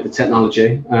of the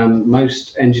technology,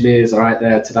 most engineers are out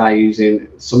there today using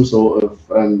some sort of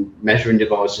measuring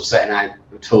device or setting out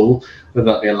a tool,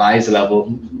 whether that be a laser level.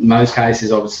 In most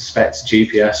cases, I would suspect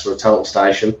GPS or a total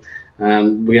station.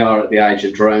 We are at the age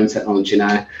of drone technology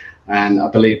now, and I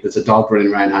believe there's a dog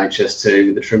running around HS2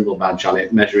 with a Trimble badge on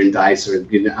it, measuring data and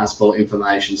giving it asphalt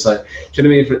information. So, do you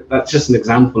know what I mean? That's just an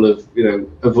example of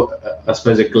I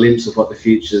suppose a glimpse of what the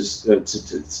future's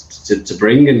to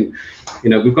bring, and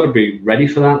we've got to be ready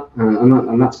for that,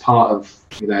 and that's part of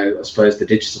I suppose the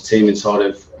digital team inside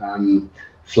of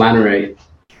Flannery.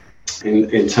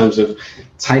 In terms of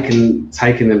taking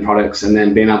them products and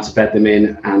then being able to bed them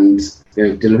in and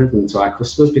deliver them to our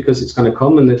customers, because it's going to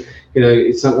come and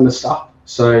it's not going to stop.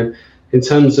 So in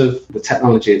terms of the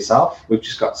technology itself, we've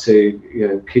just got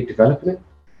to keep developing it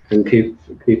and keep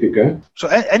it going. So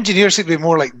engineers seem to be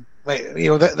more like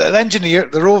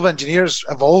the role of engineers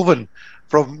evolving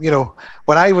from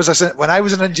when I was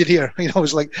an engineer. It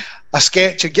was like a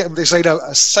sketch and get them to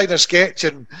sign a sketch,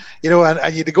 and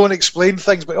and you'd go and explain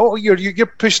things. But you're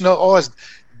pushing all this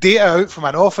data out from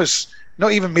an office,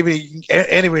 not even maybe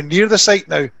anywhere near the site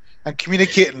now, and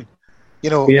communicating.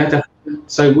 Yeah, definitely.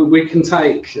 So we can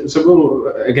take. So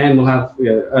we'll have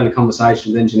early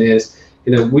conversation with engineers.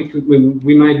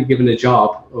 We may be given a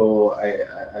job or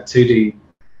a 2D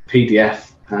PDF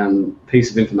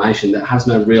piece of information that has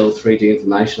no real 3D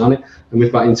information on it, and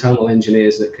we've got internal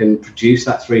engineers that can produce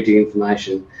that 3D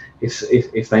information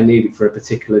if they need it for a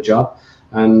particular job.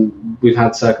 And we've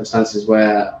had circumstances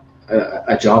where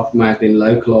a job may have been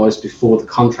localized before the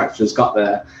contractors got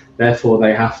there, therefore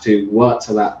they have to work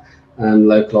to that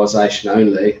localization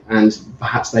only, and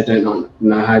perhaps they don't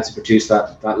know how to produce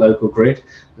that local grid.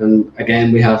 And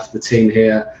again, we have the team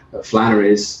here at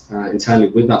Flannery's internally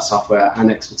with that software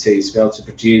and expertise to be able to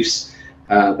produce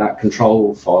that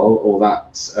control file or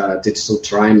that digital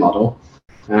terrain model,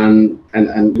 and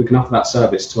we can offer that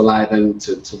service to allow them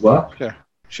to work.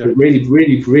 Sure.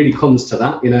 It really comes to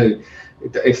that.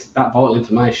 If that vital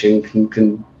information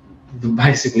can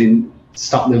basically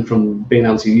stop them from being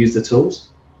able to use the tools.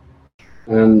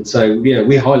 And so, we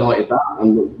highlighted that,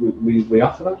 and we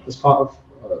offer that as part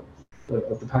of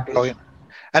the package. Brilliant.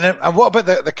 And what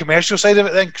about the commercial side of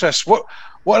it then, Chris? What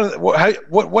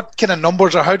kind of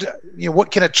numbers, or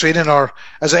what kind of training, or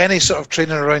is there any sort of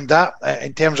training around that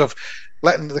in terms of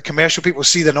letting the commercial people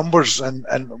see the numbers, and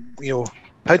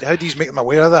how do you make them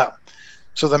aware of that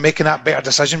so they're making that better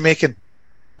decision making?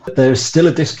 There's still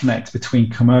a disconnect between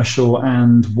commercial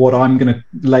and what I'm going to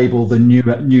label the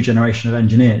new generation of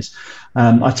engineers.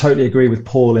 I totally agree with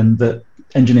Paul in that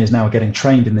engineers now are getting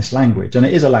trained in this language, and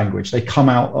it is a language. They come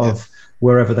out of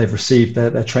wherever they've received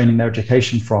their training, their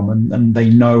education from, and they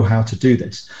know how to do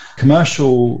this.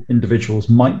 Commercial individuals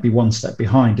might be one step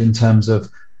behind in terms of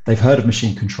they've heard of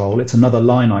machine control. It's another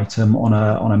line item on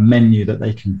a menu that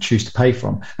they can choose to pay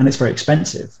from, and it's very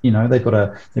expensive. They've got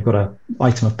a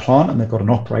item of plant, and they've got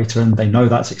an operator, and they know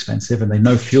that's expensive, and they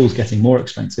know fuel's getting more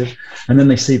expensive. And then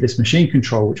they see this machine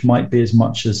control, which might be as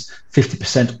much as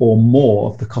 50% or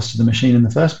more of the cost of the machine in the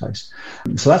first place.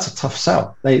 So that's a tough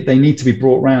sell. They need to be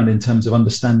brought round in terms of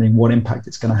understanding what impact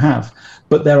it's going to have.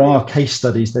 But there are case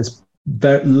studies. There's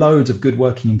loads of good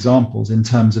working examples in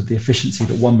terms of the efficiency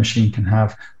that one machine can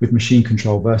have with machine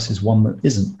control versus one that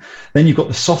isn't. Then you've got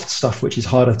the soft stuff, which is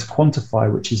harder to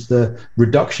quantify, which is the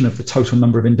reduction of the total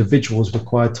number of individuals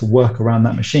required to work around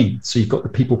that machine. So you've got the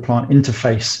people-plant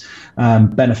interface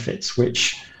benefits,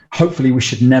 which hopefully we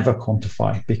should never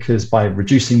quantify, because by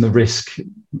reducing the risk,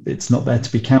 it's not there to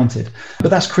be counted. But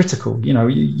that's critical.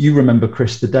 You remember,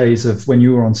 Chris, the days of when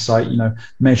you were on site,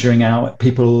 measuring out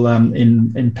people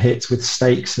in pits with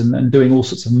stakes and doing all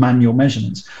sorts of manual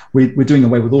measurements. We're doing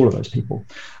away with all of those people.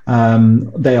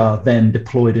 They are then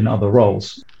deployed in other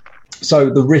roles. So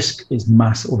the risk is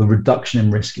massive, or the reduction in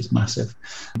risk is massive.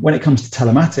 When it comes to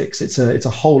telematics, it's a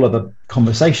whole other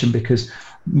conversation, because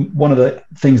one of the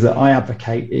things that I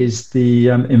advocate is the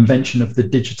invention of the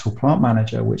digital plant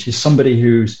manager, which is somebody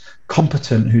who's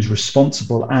competent, who's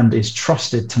responsible, and is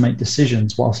trusted to make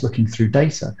decisions whilst looking through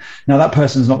data. Now, that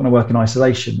person's not going to work in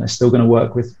isolation. They're still going to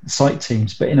work with site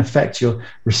teams, but in effect, you're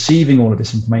receiving all of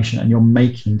this information and you're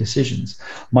making decisions.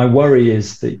 My worry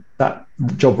is that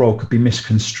job role could be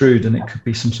misconstrued, and it could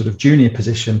be some sort of junior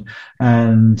position,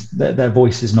 and their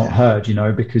voice is not heard,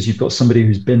 because you've got somebody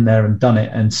who's been there and done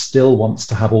it and still wants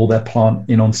to have all their plant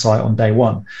in on site on day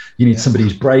one. You need somebody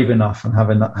who's brave enough and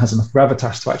has enough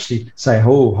gravitas to actually say,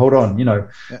 oh, hold on,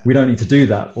 we don't need to do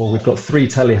that, or we've got 3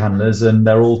 telehandlers and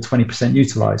they're all 20%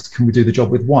 utilized. Can we do the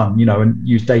job with 1, and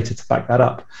use data to back that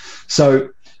up? So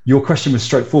your question was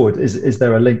straightforward. Is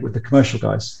there a link with the commercial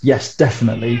guys? Yes,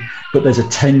 definitely. But there's a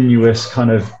tenuous kind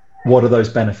of, what are those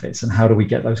benefits and how do we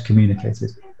get those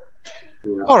communicated?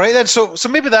 All right, then. So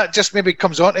maybe that just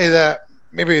comes on to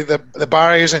the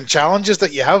barriers and challenges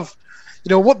that you have.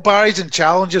 What barriers and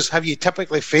challenges have you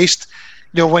typically faced,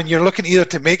 when you're looking either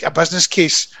to make a business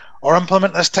case or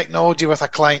implement this technology with a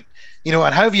client, and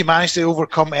how have you managed to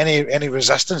overcome any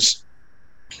resistance?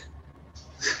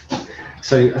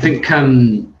 So I think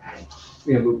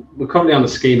we're currently on the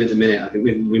scheme at the minute. I think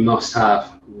we must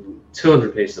have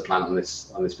 200 pieces of plant on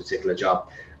this particular job,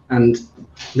 and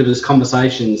there was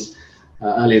conversations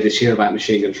earlier this year about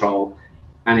machine control,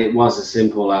 and it was as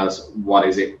simple as, what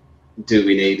is it? Do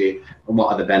we need it?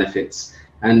 What are the benefits?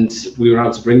 And we were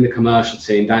able to bring the commercial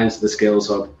team down to the skills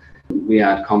hub. We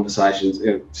had conversations,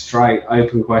 straight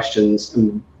open questions,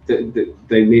 and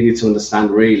they needed to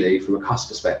understand really from a cost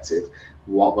perspective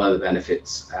what were the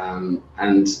benefits,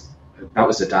 and that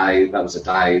was a day.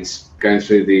 Going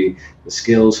through the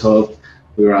skills hub.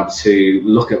 We were able to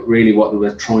look at really what they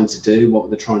were trying to do, what were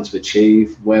they trying to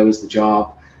achieve, where was the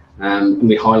job, and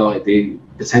we highlighted the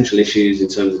potential issues in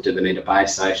terms of, do they need a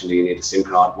base station, do you need a SIM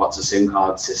card, what's a SIM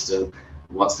card system,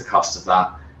 what's the cost of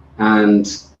that,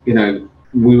 and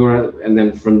and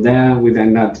then from there we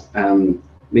then had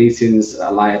meetings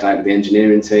laid out with the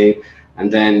engineering team.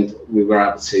 And then we were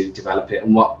able to develop it,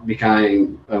 and what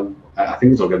became, I think it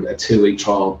was like a 2-week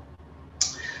trial.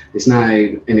 It's now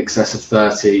in excess of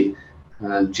 30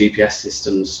 GPS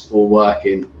systems all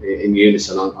working in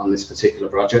unison on this particular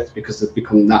project, because they've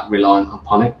become that reliant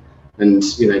upon it. And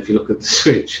if you look at the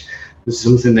switch, there's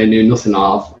something they knew nothing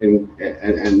of,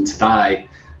 and today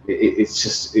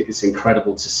it's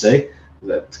incredible to see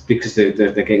that, because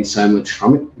they're getting so much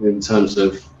from it in terms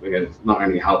of not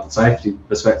only health and safety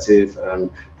perspective,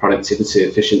 productivity,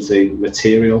 efficiency,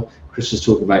 material. Chris was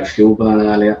talking about fuel burn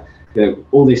earlier.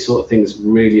 all these sort of things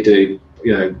really do,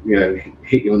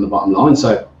 hit you on the bottom line.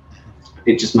 So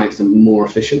it just makes them more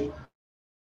efficient.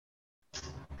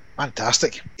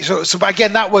 Fantastic. So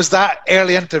again, that was that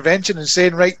early intervention and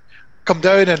saying, right, come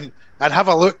down and have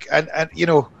a look, and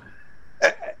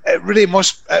it really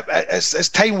must. It's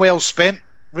time well spent,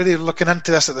 really looking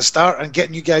into this at the start and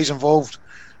getting you guys involved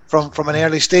from an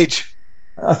early stage.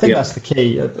 I think that's the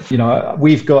key.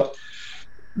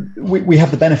 We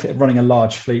have the benefit of running a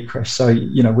large fleet, Chris. So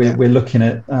we're looking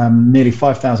at nearly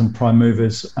 5,000 prime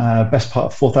movers, best part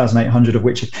of 4,800 of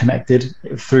which are connected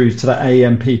through to that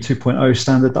AEMP 2.0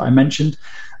 standard that I mentioned,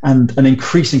 and an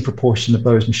increasing proportion of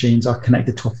those machines are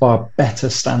connected to a far better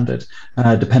standard,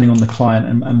 depending on the client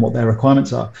and what their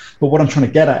requirements are. But what I'm trying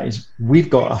to get at is we've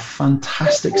got a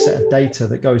fantastic set of data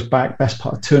that goes back best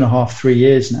part of 2.5, 3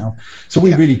 years now. So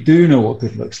we really do know what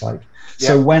good looks like.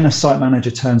 So when a site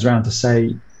manager turns around to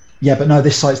say, yeah, but no,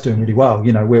 this site's doing really well,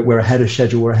 we're ahead of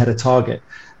schedule, we're ahead of target,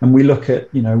 and we look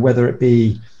at, whether it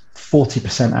be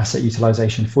 40% asset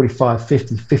utilization, 45,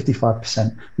 50,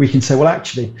 55%, we can say, well,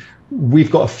 actually, we've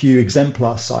got a few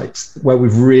exemplar sites where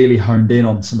we've really honed in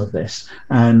on some of this.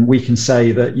 And we can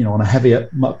say that, on a heavier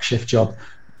muck shift job,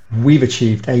 we've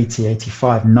achieved 80,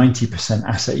 85, 90%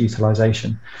 asset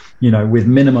utilization, with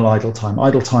minimal idle time.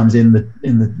 Idle time's in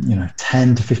the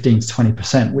 10 to 15 to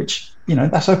 20%, which,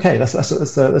 that's okay. That's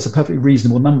a perfectly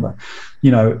reasonable number,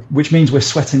 which means we're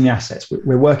sweating the assets.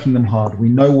 We're working them hard. We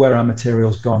know where our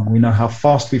material's gone. We know how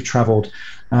fast we've traveled.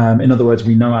 In other words,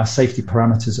 we know our safety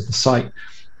parameters of the site.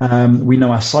 We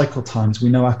know our cycle times. We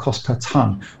know our cost per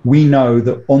ton. We know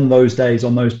that on those days,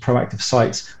 on those proactive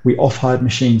sites, we off-hired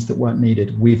machines that weren't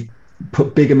needed. We've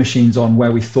put bigger machines on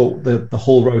where we thought the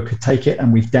haul road could take it,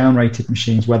 and we've down-rated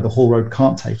machines where the haul road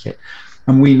can't take it.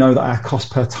 And we know that our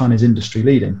cost per ton is industry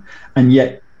leading. And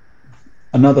yet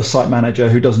another site manager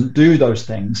who doesn't do those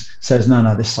things says,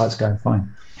 no, this site's going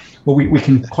fine. Well, we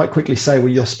can quite quickly say, well,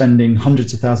 you're spending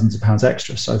hundreds of thousands of pounds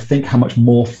extra. So think how much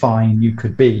more fine you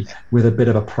could be with a bit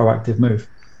of a proactive move.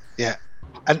 Yeah.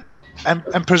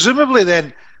 And presumably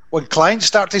then, when clients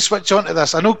start to switch onto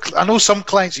this, I know some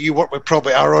clients you work with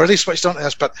probably are already switched onto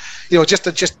this, but,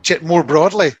 just more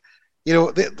broadly,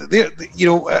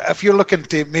 if you're looking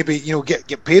to maybe,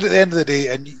 get paid at the end of the day,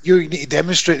 and you need to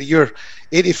demonstrate that you're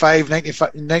 85,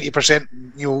 95, 90%,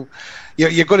 you're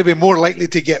going to be more likely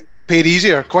to get paid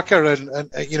easier, quicker,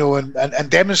 and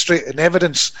demonstrate and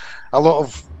evidence a lot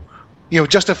of,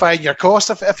 justifying your cost,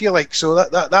 if you like. So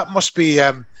that must be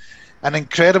an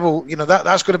incredible,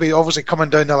 that's going to be obviously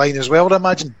coming down the line as well, I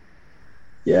imagine.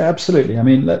 Yeah, absolutely. I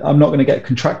mean, I'm not going to get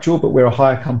contractual, but we're a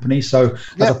hire company. So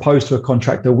as opposed to a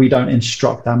contractor, we don't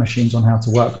instruct our machines on how to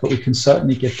work, but we can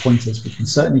certainly give pointers. We can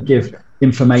certainly give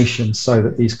information so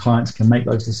that these clients can make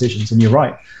those decisions. And you're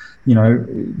right.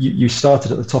 You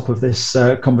started at the top of this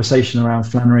conversation around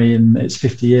Flannery and its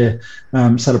 50-year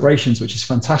celebrations, which is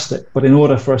fantastic. But in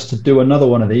order for us to do another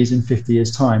one of these in 50 years'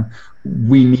 time,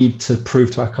 we need to prove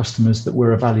to our customers that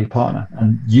we're a valued partner.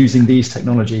 And using these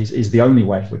technologies is the only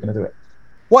way we're going to do it.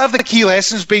 What have the key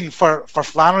lessons been for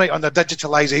Flannery on the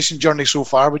digitalisation journey so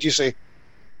far, would you say?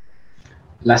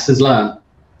 Lessons learned?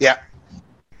 Yeah.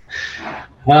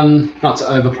 Not to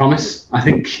overpromise. I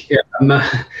think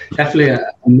definitely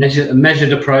a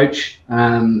measured approch.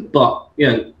 But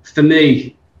for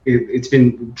me, it's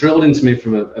been drilled into me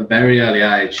from a very early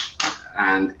age.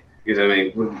 And you're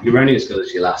only as good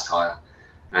as your last hire.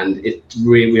 And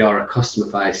we are a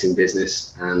customer-facing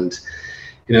business, and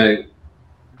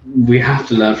we have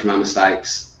to learn from our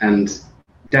mistakes, and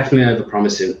definitely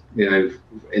overpromising.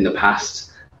 In the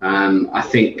past, I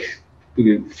think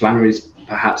Flannery's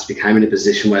perhaps became in a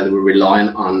position where they were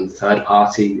reliant on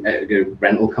third-party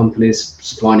rental companies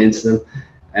supplying into them,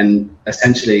 and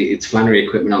essentially it's Flannery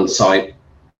equipment on site.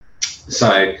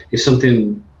 So if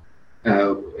something,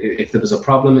 if there was a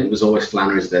problem, it was always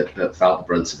Flannery's that felt the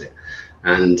brunt of it.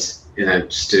 And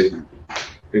just to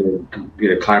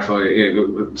clarify,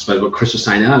 I suppose what Chris was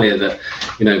saying earlier, that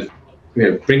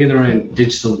bringing their own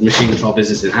digital machine control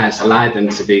business in house allowed them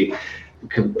to be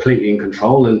completely in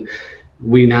control. And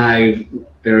we now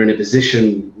are in a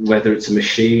position, whether it's a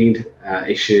machine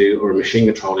issue or a machine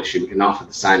control issue, we can offer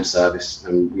the same service,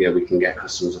 and we can get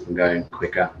customers up and going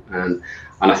quicker. And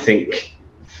I think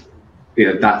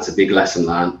that's a big lesson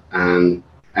learned. And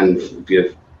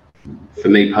for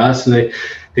me personally,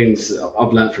 things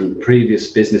I've learned from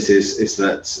previous businesses is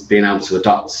that being able to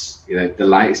adopt the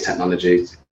latest technology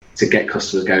to get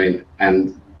customers going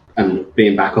and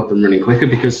being back up and running quicker,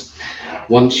 because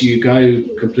once you go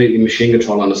completely machine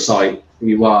control on a site,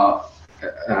 you are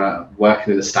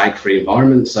working in a stake-free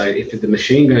environment. So if the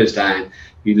machine goes down,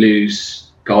 you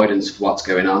lose guidance for what's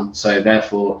going on. So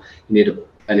therefore, you need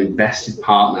an invested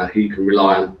partner who you can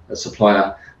rely on, a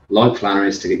supplier like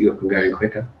Flannery's, to get you up and going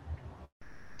quicker.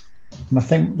 And I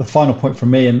think the final point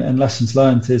from me and lessons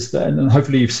learned is that, and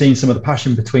hopefully you've seen some of the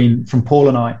passion from Paul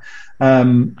and I,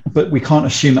 but we can't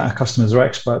assume that our customers are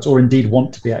experts or indeed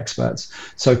want to be experts.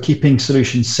 So keeping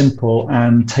solutions simple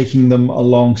and taking them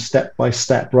along step by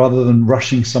step rather than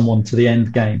rushing someone to the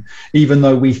end game, even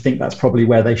though we think that's probably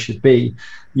where they should be.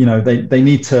 They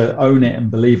need to own it and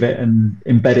believe it and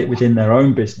embed it within their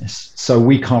own business. So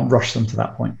we can't rush them to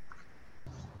that point.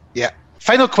 Yeah.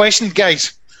 Final question,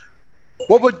 guys.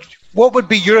 What would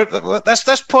be your, this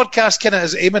podcast kind of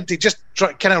is aiming to just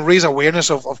try, kind of raise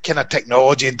awareness of kind of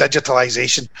technology and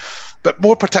digitalization, but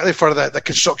more particularly for the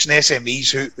construction SMEs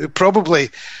who probably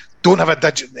don't have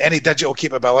any digital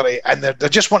capability, and they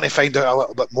just want to find out a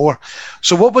little bit more.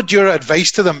 So what would your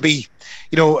advice to them be,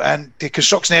 and the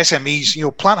construction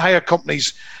SMEs, plant hire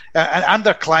companies and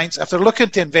their clients, if they're looking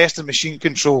to invest in machine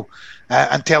control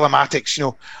and telematics,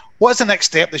 what is the next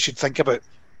step they should think about?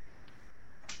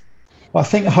 Well, I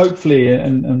think hopefully,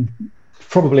 and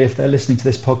probably if they're listening to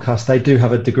this podcast, they do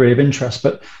have a degree of interest.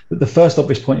 But the first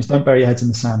obvious point is don't bury your heads in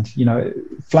the sand.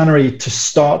 Flannery, to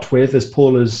start with, as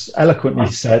Paul has eloquently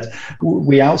said,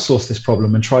 we outsourced this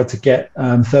problem and tried to get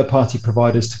third-party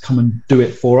providers to come and do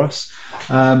it for us.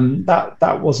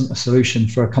 That wasn't a solution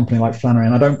for a company like Flannery,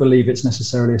 and I don't believe it's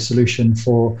necessarily a solution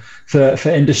for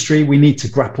industry. We need to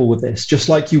grapple with this, just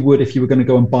like you would if you were going to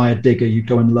go and buy a digger. You'd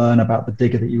go and learn about the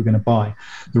digger that you were going to buy.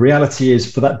 The reality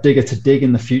is, for that digger to dig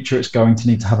in the future, it's going to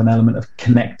need to have an element of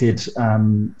connected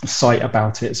site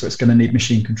about it. So it's going to need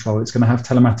machine control. It's going to have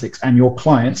telematics, and your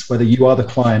clients, whether you are the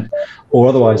client or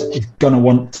otherwise, is going to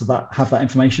want to have that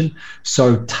information.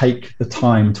 So take the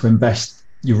time to invest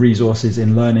your resources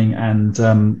in learning and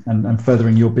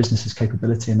furthering your business's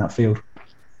capability in that field.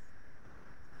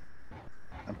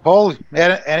 And Paul,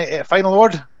 any final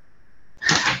word?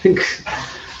 I think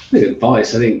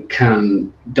advice.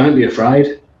 Don't be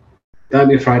afraid. Don't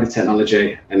be afraid of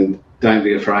technology, and don't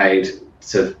be afraid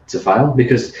to fail,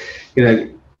 because I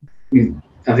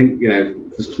think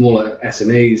for smaller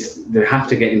SMEs, they have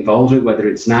to get involved with, whether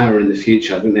it's now or in the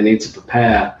future. I think they need to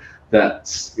prepare that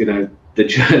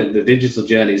the digital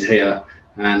journey is here,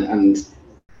 and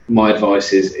my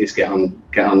advice is get on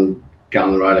the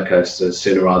roller coaster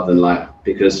sooner rather than later,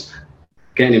 because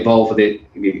getting involved with it,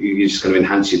 you're just going to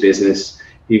enhance your business.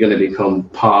 You're going to become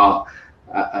part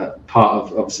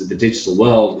of obviously the digital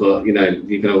world, but you're going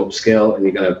to upskill and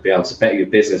you're going to be able to better your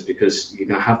business, because you're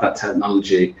going to have that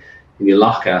technology in your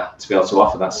locker to be able to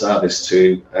offer that service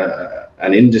to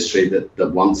an industry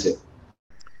that wants it.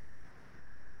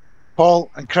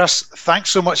 Paul and Chris, thanks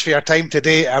so much for your time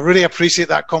today. I really appreciate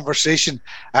that conversation,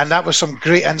 and that was some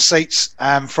great insights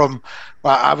from,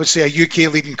 I would say, a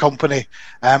UK leading company,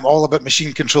 all about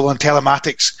machine control and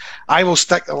telematics. I will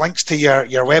stick the links to your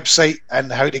website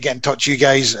and how to get in touch with you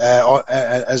guys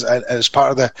as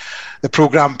part of the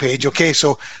program page. Okay,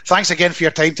 so thanks again for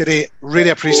your time today. Really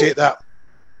appreciate that.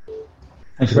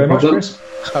 Thank you very much, Chris.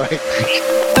 All right.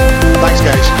 Thanks,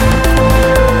 guys.